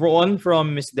 So, for one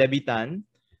from Miss Debbie Tan,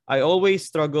 I always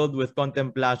struggled with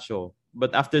contemplatio,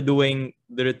 but after doing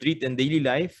the retreat in daily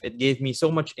life, it gave me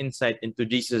so much insight into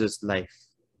Jesus's life.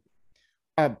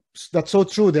 That's so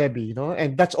true, Debbie, you know,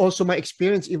 and that's also my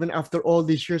experience even after all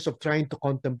these years of trying to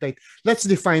contemplate. Let's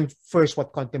define first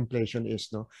what contemplation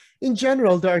is. No, in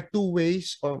general, there are two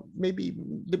ways, or maybe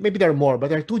there are more,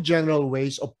 but there are two general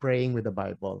ways of praying with the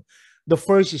Bible. The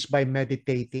first is by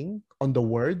meditating on the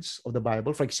words of the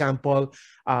Bible. For example,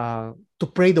 to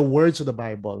pray the words of the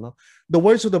Bible. No, the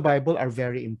words of the Bible are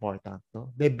very important.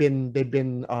 No, they've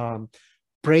been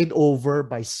prayed over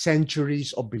by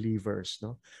centuries of believers.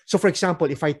 No? So, for example,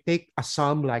 if I take a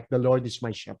psalm like "The Lord is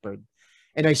my shepherd,"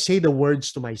 and I say the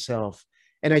words to myself,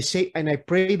 and I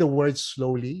pray the words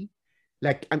slowly,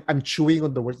 like I'm chewing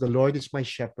on the words, "The Lord is my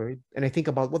shepherd," and I think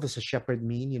about what does a shepherd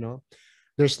mean. You know,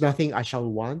 there's nothing I shall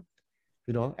want.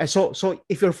 You know, and so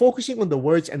if you're focusing on the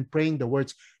words and praying the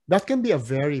words, that can be a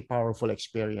very powerful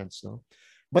experience. No,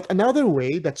 but another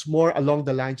way that's more along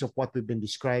the lines of what we've been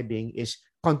describing is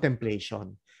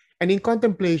contemplation. And in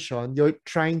contemplation, you're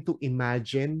trying to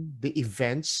imagine the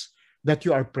events that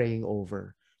you are praying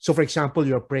over. So, for example,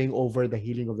 you're praying over the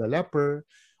healing of the leper,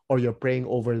 or you're praying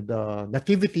over the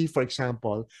nativity, for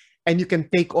example, and you can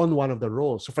take on one of the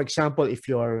roles. So, for example, if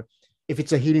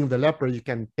it's a healing of the leper, you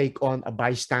can take on a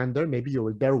bystander. Maybe you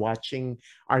were there watching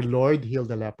our Lord heal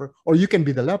the leper, or you can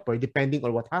be the leper, depending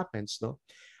on what happens. No,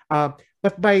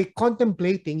 but by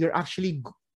contemplating, you're actually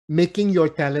making your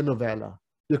telenovela.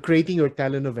 You're creating your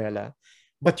telenovela,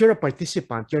 but you're a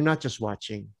participant. You're not just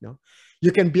watching. No,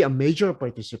 you can be a major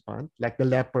participant, like the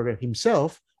leper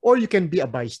himself, or you can be a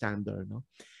bystander. No,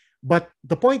 but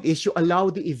the point is, you allow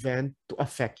the event to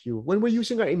affect you. When we're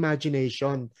using our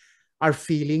imagination, our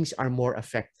feelings are more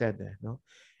affected. No,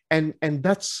 and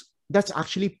that's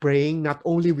actually praying not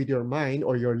only with your mind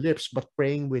or your lips, but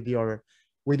praying with your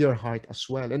heart as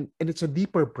well. And it's a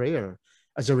deeper prayer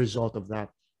as a result of that.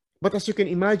 But as you can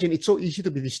imagine, it's so easy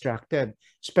to be distracted,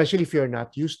 especially if you're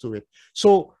not used to it.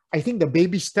 So I think the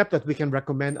baby step that we can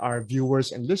recommend our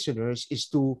viewers and listeners is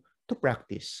to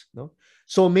practice. No?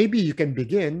 So maybe you can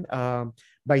begin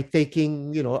by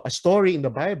taking, you know, a story in the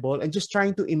Bible and just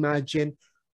trying to imagine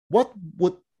what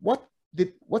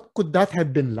could that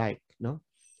have been like. No?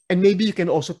 And maybe you can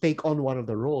also take on one of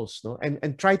the roles, no,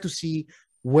 and try to see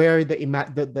where the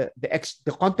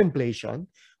contemplation,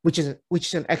 which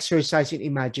is an exercise in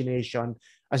imagination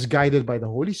as guided by the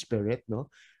Holy Spirit, no,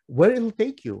 where it'll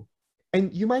take you.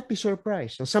 And you might be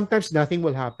surprised. So sometimes nothing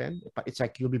will happen. It's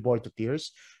like you'll be bored to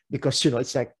tears because, you know,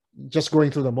 it's like just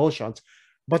going through the motions.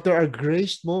 But there are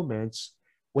grace moments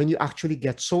when you actually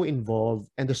get so involved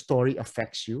and the story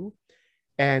affects you.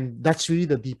 And that's really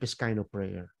the deepest kind of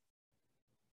prayer.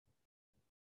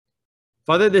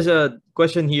 Father, there's a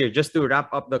question here just to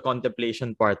wrap up the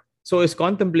contemplation part. So is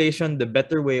contemplation the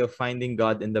better way of finding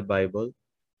God in the Bible?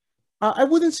 I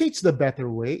wouldn't say it's the better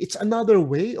way. It's another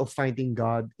way of finding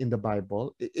God in the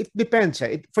Bible. It depends.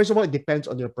 First of all, it depends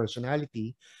on your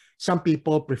personality. Some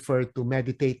people prefer to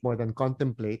meditate more than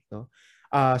contemplate. No?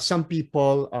 Some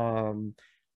people,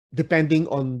 depending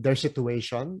on their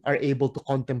situation, are able to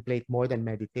contemplate more than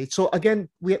meditate. So again,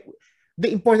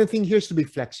 the important thing here is to be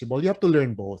flexible. You have to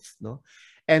learn both. No?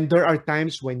 And there are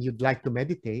times when you'd like to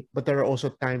meditate, but there are also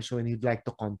times when you'd like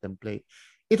to contemplate.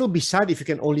 It'll be sad if you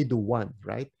can only do one,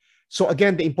 right? So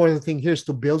again, the important thing here is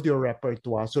to build your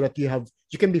repertoire so that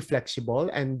you can be flexible,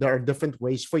 and there are different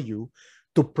ways for you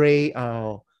to pray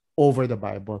over the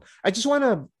Bible. I just want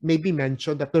to maybe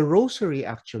mention that the rosary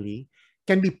actually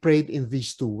can be prayed in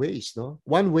these two ways. No,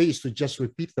 one way is to just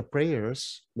repeat the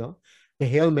prayers, no, the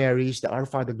Hail Marys, the Our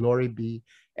Father, Glory Be,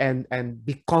 and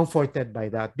be comforted by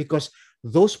that, because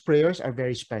those prayers are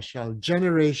very special.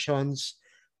 Generations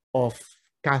of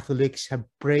Catholics have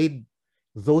prayed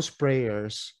those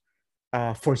prayers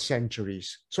for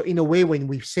centuries. So in a way, when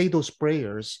we say those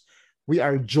prayers, we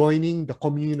are joining the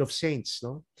communion of saints.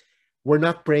 No, we're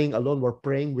not praying alone. We're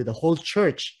praying with the whole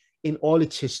church in all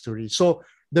its history. So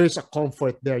there is a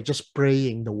comfort there, just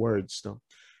praying the words. No,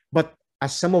 but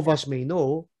as some of us may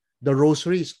know, the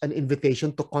rosary is an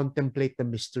invitation to contemplate the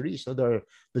mysteries. So there are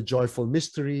the joyful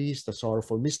mysteries, the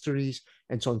sorrowful mysteries,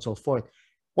 and so on and so forth.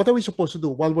 What are we supposed to do?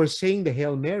 While we're saying the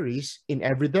Hail Marys in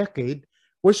every decade,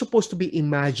 we're supposed to be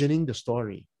imagining the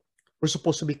story. We're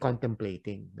supposed to be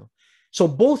contemplating. You know? So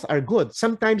both are good.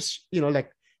 Sometimes, you know,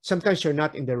 like sometimes you're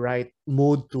not in the right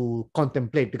mood to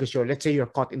contemplate because let's say you're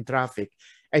caught in traffic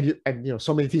and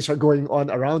so many things are going on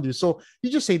around you. So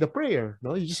you just say the prayer,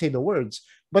 no, you just say the words.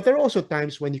 But there are also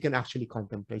times when you can actually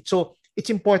contemplate. So it's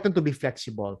important to be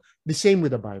flexible. The same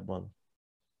with the Bible.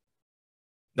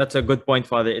 That's a good point,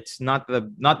 Father. It's not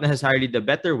necessarily the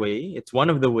better way. It's one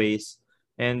of the ways,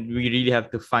 and we really have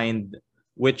to find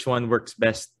which one works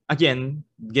best. Again,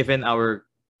 given our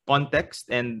context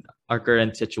and our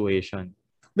current situation.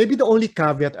 Maybe the only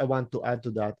caveat I want to add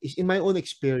to that is, in my own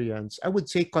experience, I would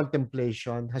say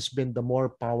contemplation has been the more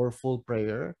powerful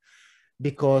prayer,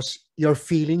 because your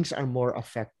feelings are more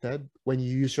affected when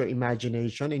you use your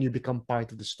imagination and you become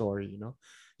part of the story.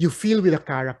 You feel with the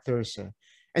characters,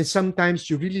 and sometimes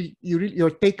your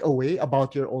takeaway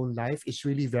about your own life is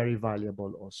really very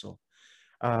valuable also.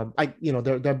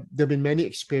 There've been many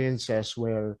experiences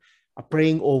where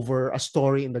praying over a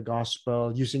story in the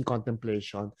gospel using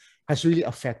contemplation has really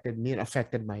affected me and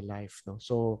affected my life. No?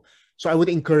 So I would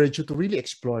encourage you to really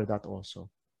explore that also.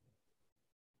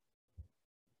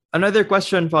 Another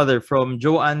question, Father, from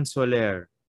Joanne Soler.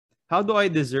 How do I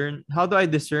discern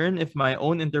if my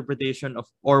own interpretation of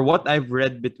or what I've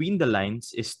read between the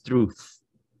lines is truth?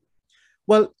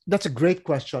 Well, that's a great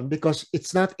question, because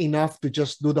it's not enough to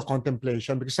just do the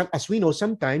contemplation, because as we know,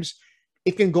 sometimes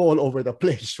it can go all over the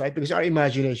place, right? Because our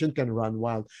imagination can run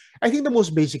wild. I think the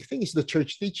most basic thing is the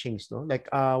church teachings, no? Like,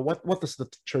 what does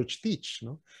the church teach,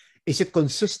 no? Is it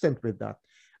consistent with that?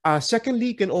 Secondly,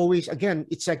 you can always, again,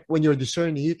 it's like when you're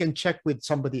discerning, you can check with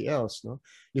somebody else, no?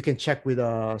 You can check with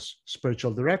a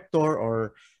spiritual director,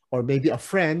 or maybe a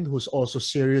friend who's also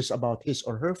serious about his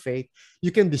or her faith. You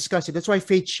can discuss it. That's why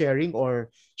faith sharing or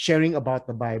sharing about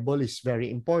the Bible is very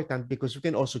important, because we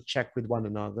can also check with one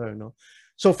another, no?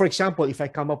 So, for example, if I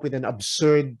come up with an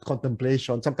absurd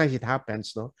contemplation, sometimes it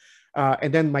happens, no?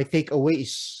 And then my takeaway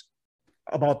is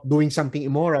about doing something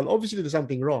immoral. Obviously, there's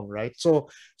something wrong, right? So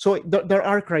there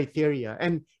are criteria,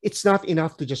 and it's not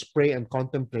enough to just pray and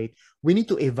contemplate. We need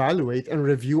to evaluate and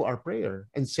review our prayer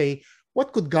and say,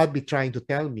 what could God be trying to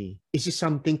tell me? Is this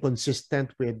something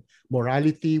consistent with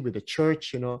morality, with the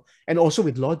church, and also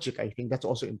with logic? I think that's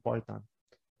also important.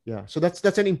 Yeah, so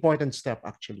that's an important step,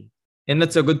 actually. And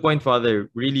that's a good point, Father.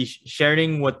 Really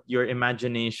sharing what your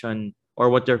imagination or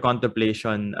what your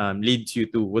contemplation leads you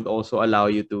to would also allow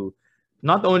you to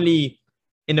not only,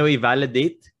 in a way,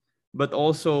 validate, but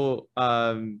also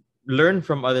learn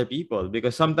from other people.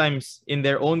 Because sometimes in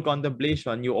their own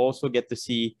contemplation, you also get to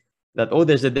see that, oh,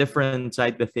 there's a different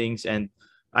side to things. And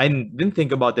I didn't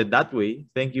think about it that way.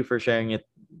 Thank you for sharing it.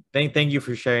 Thank you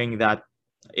for sharing that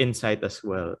insight as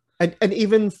well. And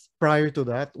even prior to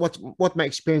that, what my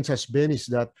experience has been is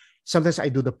that sometimes I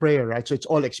do the prayer, right? So it's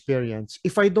all experience.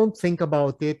 If I don't think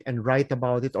about it and write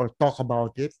about it or talk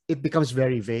about it, it becomes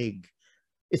very vague.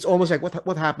 It's almost like,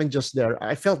 what happened just there?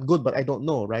 I felt good, but I don't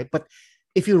know, right? But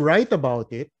if you write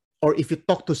about it, or if you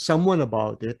talk to someone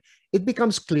about it, it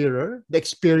becomes clearer. The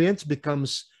experience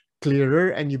becomes clearer,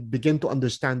 and you begin to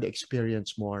understand the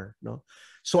experience more, no?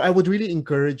 So I would really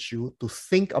encourage you to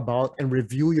think about and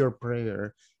review your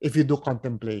prayer if you do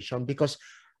contemplation, because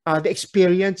the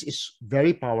experience is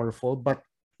very powerful, but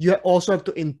you also have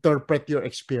to interpret your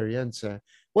experience.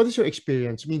 What does your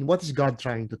experience mean? What is God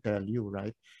trying to tell you,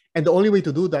 right? And the only way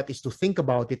to do that is to think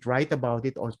about it, write about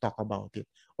it, or talk about it,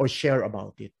 or share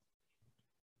about it.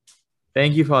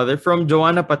 Thank you, Father. From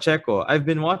Joanna Pacheco, I've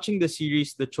been watching the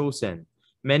series The Chosen.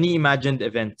 Many imagined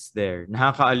events there.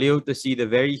 Nakakaaliw to see the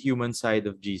very human side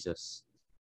of Jesus.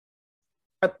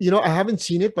 I haven't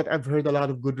seen it, but I've heard a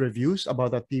lot of good reviews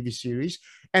about that TV series.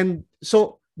 And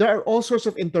so there are all sorts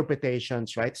of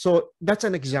interpretations, right? So that's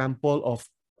an example of,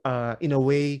 in a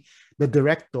way, the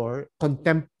director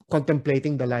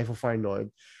contemplating the life of our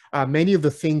Lord. Many of the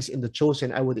things in The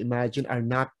Chosen, I would imagine, are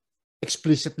not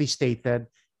explicitly stated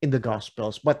in the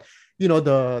Gospels, but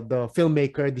the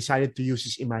filmmaker decided to use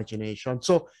his imagination.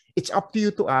 So it's up to you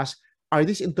to ask, are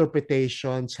these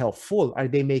interpretations helpful? Are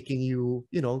they making you,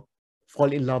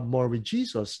 fall in love more with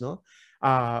Jesus? No?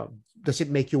 Does it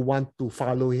make you want to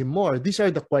follow him more? These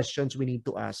are the questions we need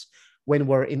to ask when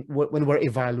we're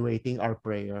evaluating our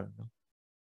prayer.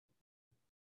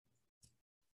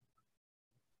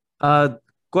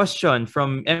 Question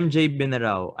from MJ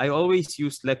Binarao. I always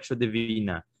use Lectio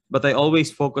Divina, but I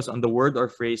always focus on the word or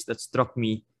phrase that struck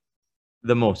me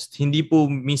the most. Hindi po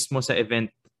mismo sa event.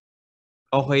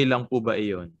 Okay lang po ba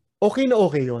iyon? Okay na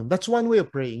okay yun. That's one way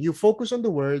of praying. You focus on the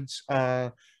words,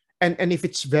 and if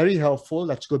it's very helpful,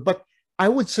 that's good. But I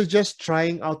would suggest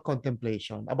trying out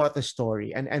contemplation about the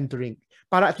story and entering,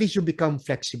 para at least you become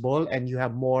flexible and you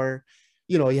have more,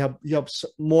 you have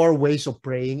more ways of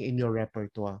praying in your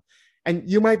repertoire. And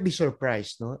you might be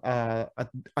surprised, no, at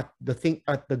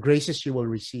the graces you will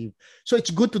receive. So it's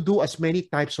good to do as many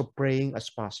types of praying as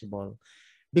possible,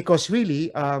 because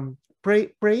really,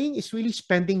 praying is really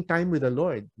spending time with the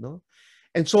Lord, no.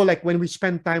 And so, like when we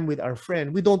spend time with our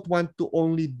friend, we don't want to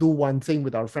only do one thing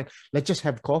with our friend. Let's just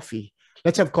have coffee.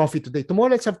 Let's have coffee today.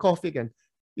 Tomorrow, let's have coffee again.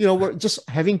 We're just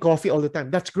having coffee all the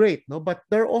time. That's great, no? But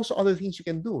there are also other things you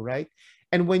can do, right?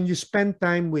 And when you spend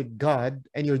time with God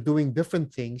and you're doing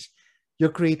different things, you're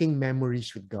creating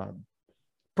memories with God.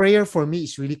 Prayer for me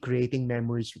is really creating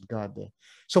memories with God.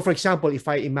 So, for example, if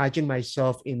I imagine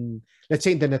myself in, let's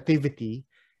say, in the Nativity,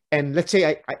 and let's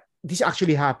say this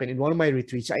actually happened in one of my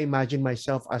retreats, I imagine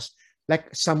myself as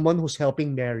like someone who's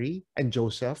helping Mary and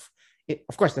Joseph.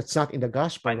 Of course, that's not in the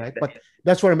gospel, right? But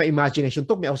that's where my imagination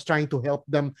took me. I was trying to help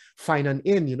them find an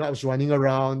inn. I was running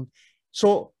around.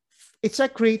 So it's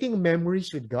like creating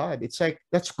memories with God. It's like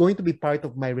that's going to be part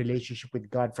of my relationship with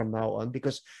God from now on,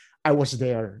 because I was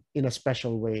there in a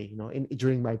special way,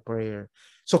 during my prayer.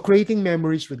 So creating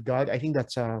memories with God, I think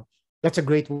that's a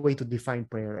great way to define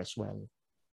prayer as well.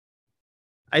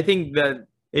 I think that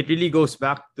it really goes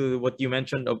back to what you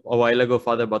mentioned a while ago,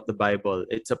 Father, about the Bible.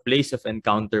 It's a place of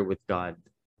encounter with God.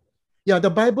 Yeah, the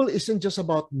Bible isn't just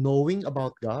about knowing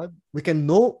about God. We can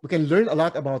learn a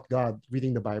lot about God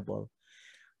reading the Bible.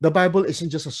 The Bible isn't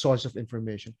just a source of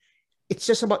information. It's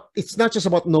not just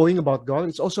about knowing about God.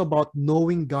 It's also about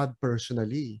knowing God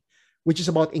personally, which is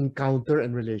about encounter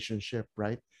and relationship,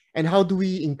 right? And how do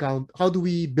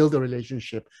we build a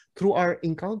relationship? Through our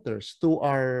encounters, through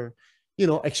our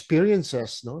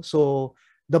experiences, no? So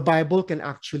the Bible can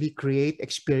actually create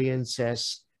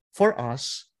experiences for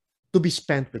us to be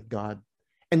spent with God.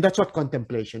 And that's what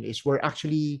contemplation is. We're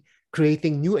actually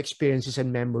creating new experiences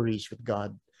and memories with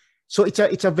God. So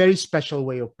it's a very special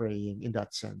way of praying in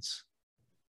that sense.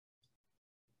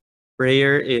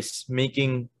 Prayer is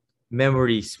making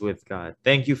memories with God.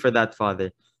 Thank you for that,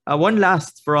 Father. One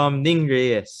last from Ning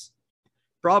Reyes.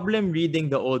 Problem reading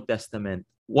the Old Testament.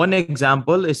 One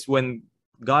example is when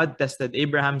God tested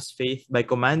Abraham's faith by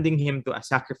commanding him to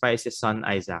sacrifice his son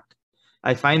Isaac.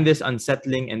 I find this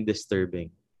unsettling and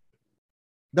disturbing.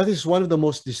 That is one of the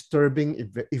most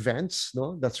disturbing events,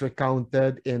 no, that's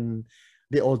recounted in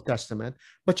the Old Testament.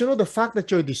 But the fact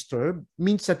that you're disturbed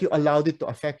means that you allowed it to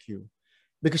affect you.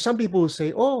 Because some people will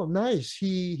say, oh, nice,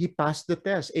 he passed the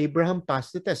test. Abraham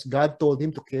passed the test. God told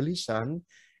him to kill his son,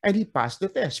 and he passed the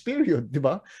test, period.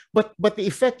 Diba? But the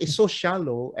effect is so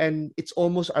shallow and it's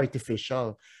almost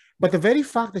artificial. But the very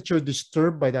fact that you're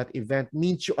disturbed by that event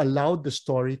means you allowed the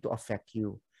story to affect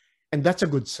you. And that's a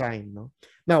good sign. No?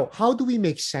 Now, how do we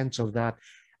make sense of that?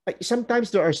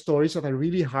 Sometimes there are stories that are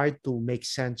really hard to make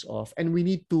sense of, and we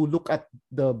need to look at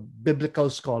the biblical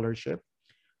scholarship.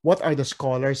 What are the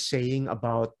scholars saying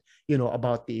about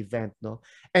about the event? No,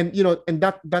 and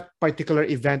that particular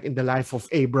event in the life of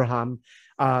Abraham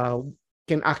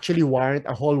can actually warrant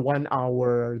a whole 1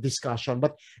 hour discussion.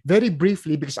 But very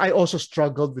briefly, because I also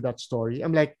struggled with that story,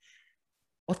 I'm like,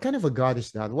 what kind of a God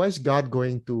is that? Why is God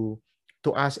going to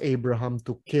ask Abraham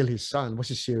to kill his son? Was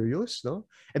he serious? No?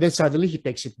 And then suddenly he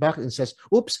takes it back and says,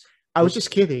 oops, I was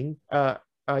just kidding.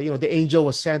 The angel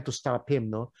was sent to stop him.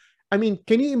 No, I mean,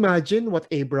 can you imagine what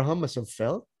Abraham must have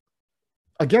felt?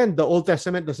 Again, the Old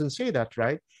Testament doesn't say that,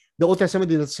 right? The Old Testament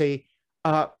didn't say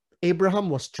Abraham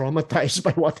was traumatized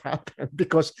by what happened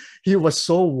because he was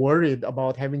so worried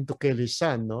about having to kill his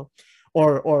son, no?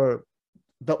 Or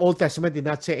the Old Testament did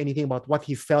not say anything about what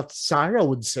he felt Sarah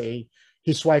would say,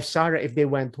 his wife Sarah, if they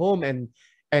went home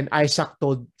and Isaac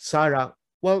told Sarah,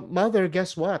 well, mother,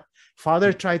 guess what?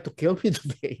 Father tried to kill me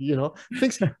today,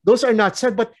 Things, those are not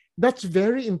said, but that's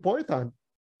very important.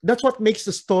 That's what makes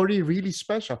the story really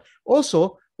special.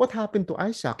 Also, what happened to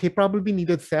Isaac? He probably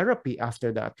needed therapy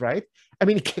after that, right? I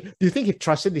mean, do you think he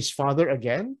trusted his father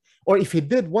again? Or if he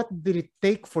did, what did it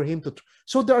take for him to?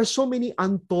 So there are so many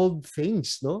untold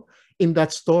things, no, in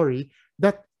that story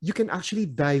that you can actually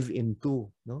dive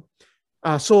into, no.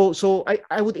 So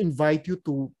I would invite you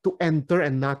to enter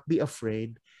and not be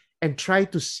afraid, and try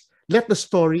to let the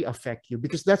story affect you,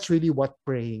 because that's really what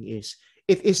praying is.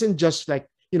 It isn't just like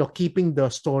keeping the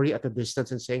story at a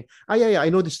distance and saying, yeah, I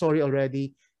know the story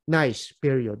already. Nice,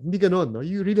 period. Hindi ganon, no?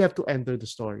 You really have to enter the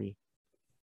story.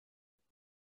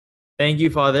 Thank you,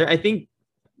 Father. I think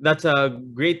that's a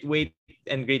great way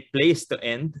and great place to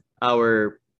end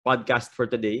our podcast for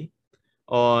today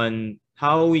on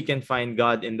how we can find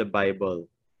God in the Bible.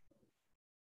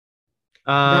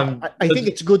 I think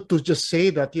it's good to just say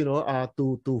that,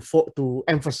 to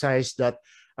emphasize that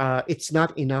it's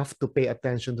not enough to pay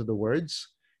attention to the words,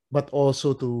 but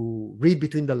also to read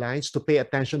between the lines, to pay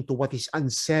attention to what is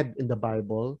unsaid in the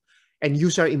Bible, and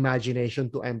use our imagination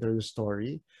to enter the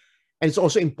story. And it's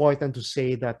also important to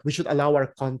say that we should allow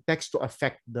our context to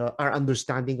affect our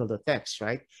understanding of the text,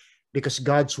 right? Because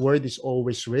God's word is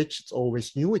always rich, it's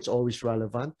always new, it's always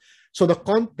relevant. So the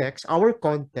context, our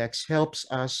context, helps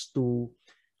us to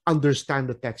understand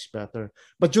the text better.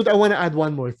 But Jude, I want to add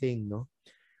one more thing, no?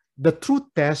 The true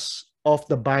test of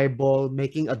the Bible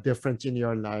making a difference in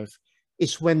your life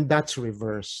is when that's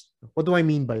reversed. What do I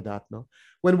mean by that? No?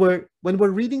 When we're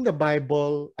reading the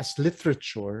Bible as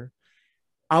literature,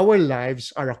 our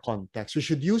lives are a context. We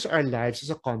should use our lives as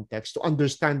a context to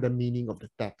understand the meaning of the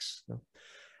text. No?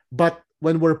 But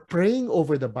when we're praying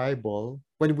over the Bible,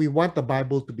 when we want the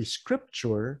Bible to be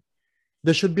scripture,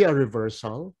 there should be a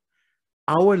reversal.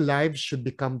 Our lives should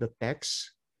become the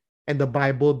text, and the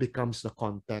Bible becomes the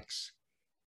context.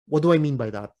 What do I mean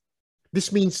by that?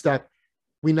 This means that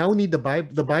we now need the Bible.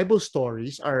 The Bible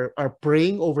stories, our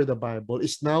praying over the Bible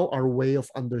is now our way of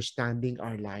understanding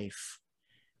our life.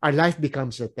 Our life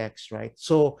becomes the text, right?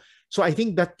 So I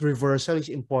think that reversal is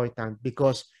important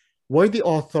because we're the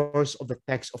authors of the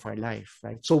text of our life,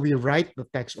 right? So we write the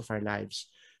text of our lives.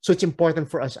 So it's important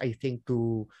for us, I think,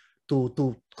 to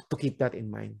keep that in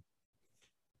mind.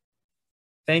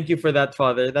 Thank you for that,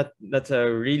 Father. That's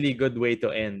a really good way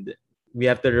to end. We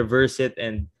have to reverse it,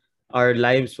 and our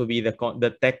lives will be the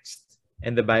text,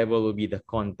 and the Bible will be the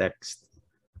context.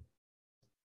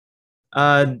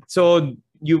 So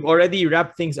you've already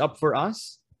wrapped things up for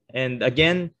us, and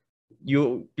again,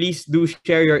 you please do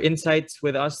share your insights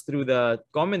with us through the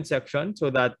comment section,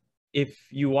 so that if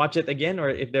you watch it again, or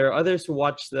if there are others who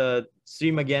watch the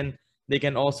stream again, they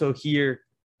can also hear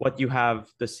what you have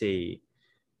to say.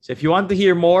 So if you want to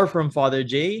hear more from Father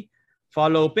Jay,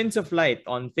 follow Pins of Light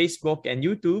on Facebook and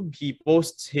YouTube. He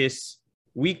posts his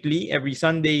weekly, every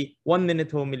Sunday,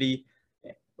 1-minute homily.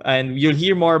 And you'll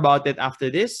hear more about it after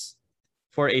this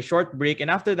for a short break. And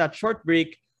after that short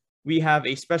break, we have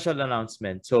a special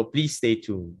announcement. So please stay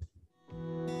tuned.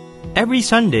 Every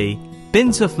Sunday,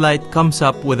 Pins of Light comes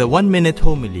up with a 1-minute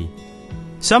homily,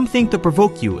 something to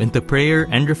provoke you into prayer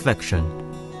and reflection.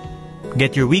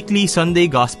 Get your weekly Sunday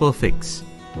Gospel fix.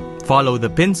 Follow the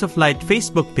Pins of Light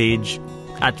Facebook page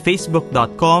at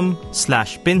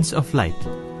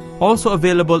facebook.com/pinsoflight. Also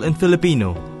available in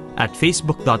Filipino at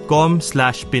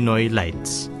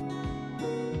facebook.com/pinoylights.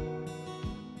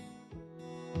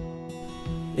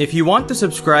 If you want to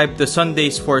subscribe to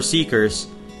Sundays for Seekers,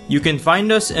 you can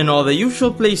find us in all the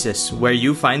usual places where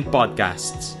you find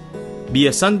podcasts. Be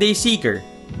a Sunday Seeker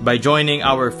by joining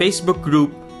our Facebook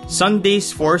group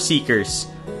Sundays for Seekers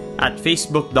at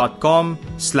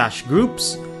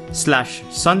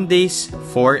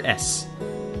facebook.com/groups/Sundays4S.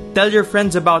 Tell your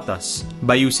friends about us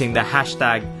by using the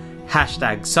hashtag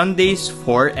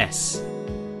 #Sundays4S.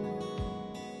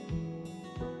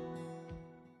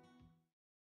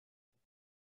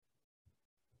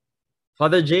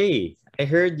 Father Jay, I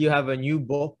heard you have a new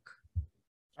book.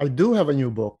 I do have a new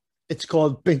book. It's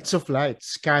called Pins of Light,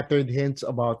 Scattered Hints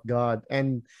About God.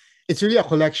 And it's really a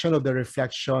collection of the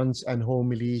reflections and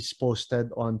homilies posted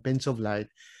on Pins of Light.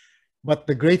 But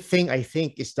the great thing, I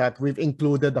think, is that we've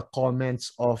included the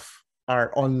comments of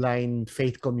our online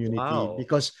faith community. Wow.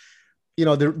 Because,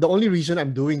 the only reason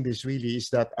I'm doing this really is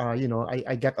that,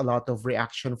 I get a lot of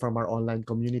reaction from our online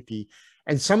community.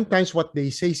 And sometimes what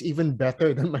they say is even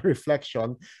better than my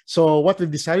reflection. So what we've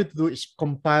decided to do is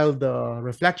compile the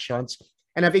reflections.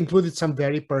 And I've included some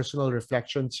very personal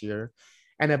reflections here.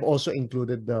 And I've also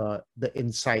included the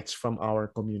insights from our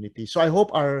community. So I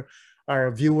hope our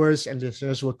viewers and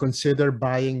listeners will consider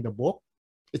buying the book.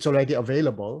 It's already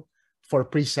available for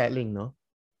pre-selling, no?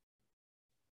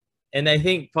 And I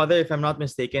think, Father, if I'm not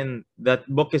mistaken, that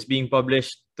book is being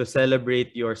published to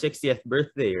celebrate your 60th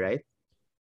birthday, right?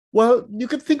 Well, you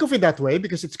could think of it that way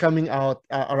because it's coming out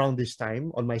around this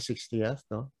time on my 60th,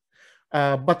 no?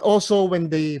 But also when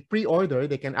they pre-order,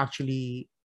 they can actually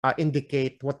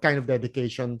indicate what kind of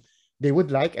dedication they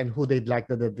would like and who they'd like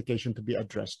the dedication to be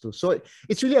addressed to. So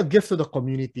it's really a gift to the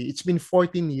community. It's been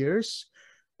 14 years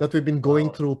that we've been going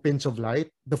through Pins of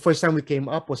Light. The first time we came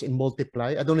up was in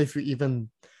Multiply. I don't know if you even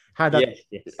had that.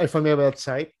 Yes. Are you familiar with that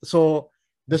site? So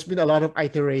there's been a lot of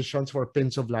iterations for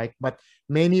Pins of Light, but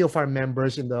many of our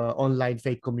members in the online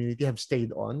faith community have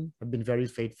stayed on, have been very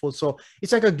faithful. So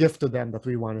it's like a gift to them that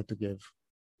we wanted to give.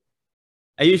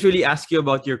 I usually ask you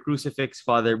about your crucifix,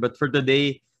 Father, but for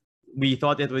today, we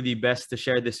thought it would be best to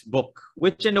share this book,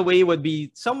 which in a way would be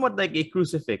somewhat like a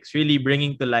crucifix, really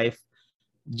bringing to life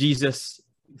Jesus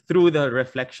through the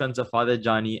reflections of Father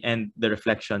Johnny and the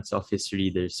reflections of his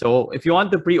readers. So if you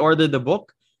want to pre-order the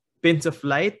book, Pins of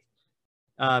Light,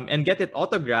 and get it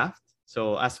autographed,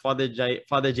 so as Father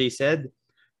Jay said,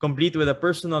 complete with a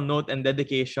personal note and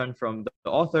dedication from the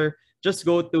author, just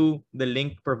go to the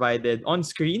link provided on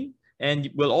screen, and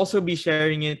we'll also be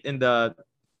sharing it in the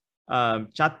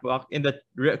chat box, in the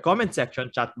comment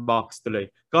section,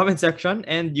 comment section,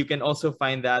 and you can also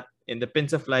find that in the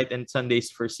Pins of Light and Sundays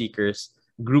for Seekers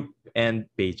group and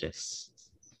pages.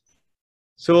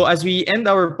 So as we end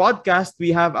our podcast,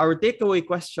 we have our takeaway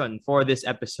question for this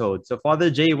episode. So Father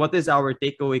Jay, what is our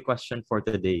takeaway question for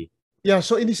today? Yeah,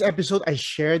 so in this episode, I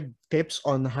shared tips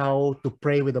on how to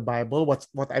pray with the Bible,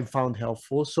 what I've found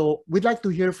helpful. So we'd like to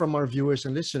hear from our viewers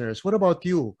and listeners. What about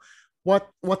you? What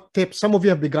tips? Some of you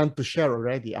have begun to share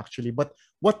already, actually, but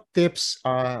what tips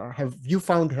have you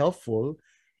found helpful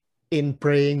in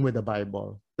praying with the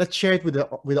Bible? Let's share it with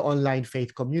the online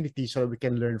faith community so that we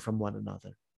can learn from one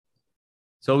another.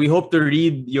 So we hope to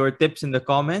read your tips in the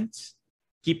comments.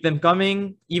 Keep them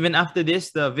coming. Even after this,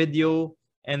 the video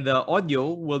and the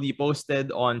audio will be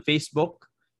posted on Facebook,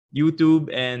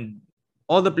 YouTube, and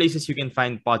all the places you can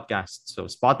find podcasts. So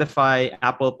Spotify,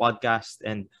 Apple Podcasts,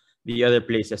 and the other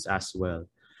places as well.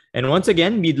 And once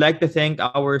again, we'd like to thank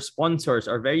our sponsors,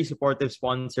 our very supportive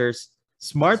sponsors,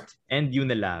 Smart and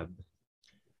Unilab.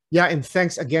 Yeah, and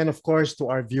thanks again, of course, to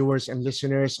our viewers and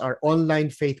listeners, our online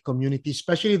faith community,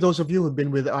 especially those of you who've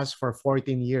been with us for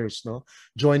 14 years,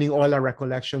 joining all our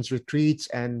recollections retreats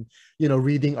and,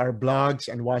 reading our blogs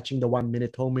and watching the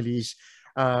 1-minute homilies.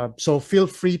 So feel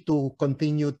free to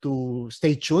continue to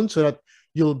stay tuned so that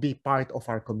you'll be part of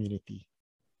our community.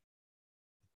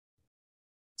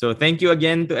 So thank you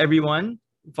again to everyone.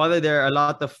 Father, there are a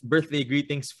lot of birthday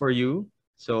greetings for you.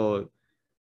 So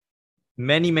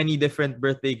many, many different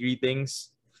birthday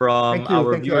greetings from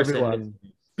our viewers. Everyone.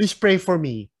 Please pray for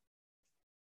me.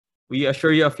 We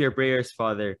assure you of your prayers,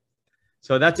 Father.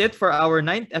 So that's it for our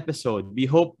 9th episode. We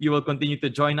hope you will continue to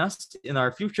join us in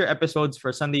our future episodes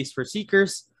for Sundays for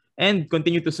Seekers and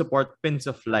continue to support Pins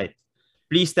of Light.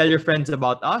 Please tell your friends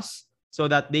about us so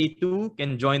that they too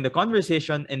can join the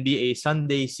conversation and be a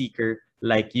Sunday seeker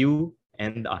like you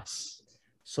and us.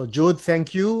 So Jude,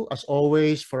 thank you as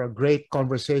always for a great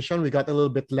conversation. We got a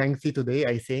little bit lengthy today,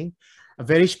 I think. A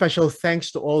very special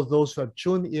thanks to all those who have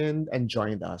tuned in and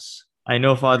joined us. I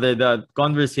know, Father, the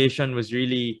conversation was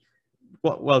really,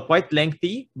 quite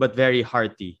lengthy, but very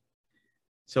hearty.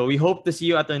 So we hope to see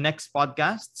you at our next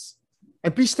podcasts.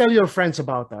 And please tell your friends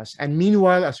about us. And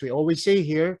meanwhile, as we always say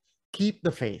here, keep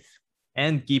the faith.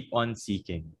 And keep on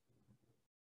seeking.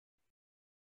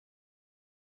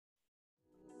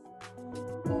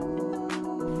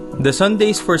 The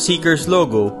Sundays for Seekers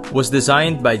logo was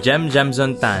designed by Jem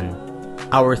Jemzon Tan.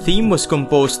 Our theme was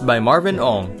composed by Marvin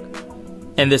Ong.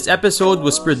 And this episode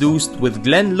was produced with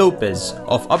Glenn Lopez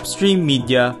of Upstream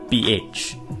Media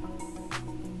PH.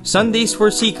 Sundays for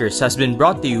Seekers has been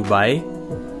brought to you by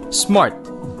Smart.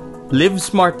 Live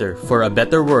smarter for a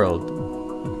better world.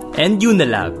 And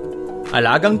Unilab.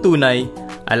 Alagang tunay,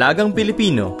 alagang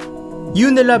Pilipino.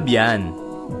 Unilab yan!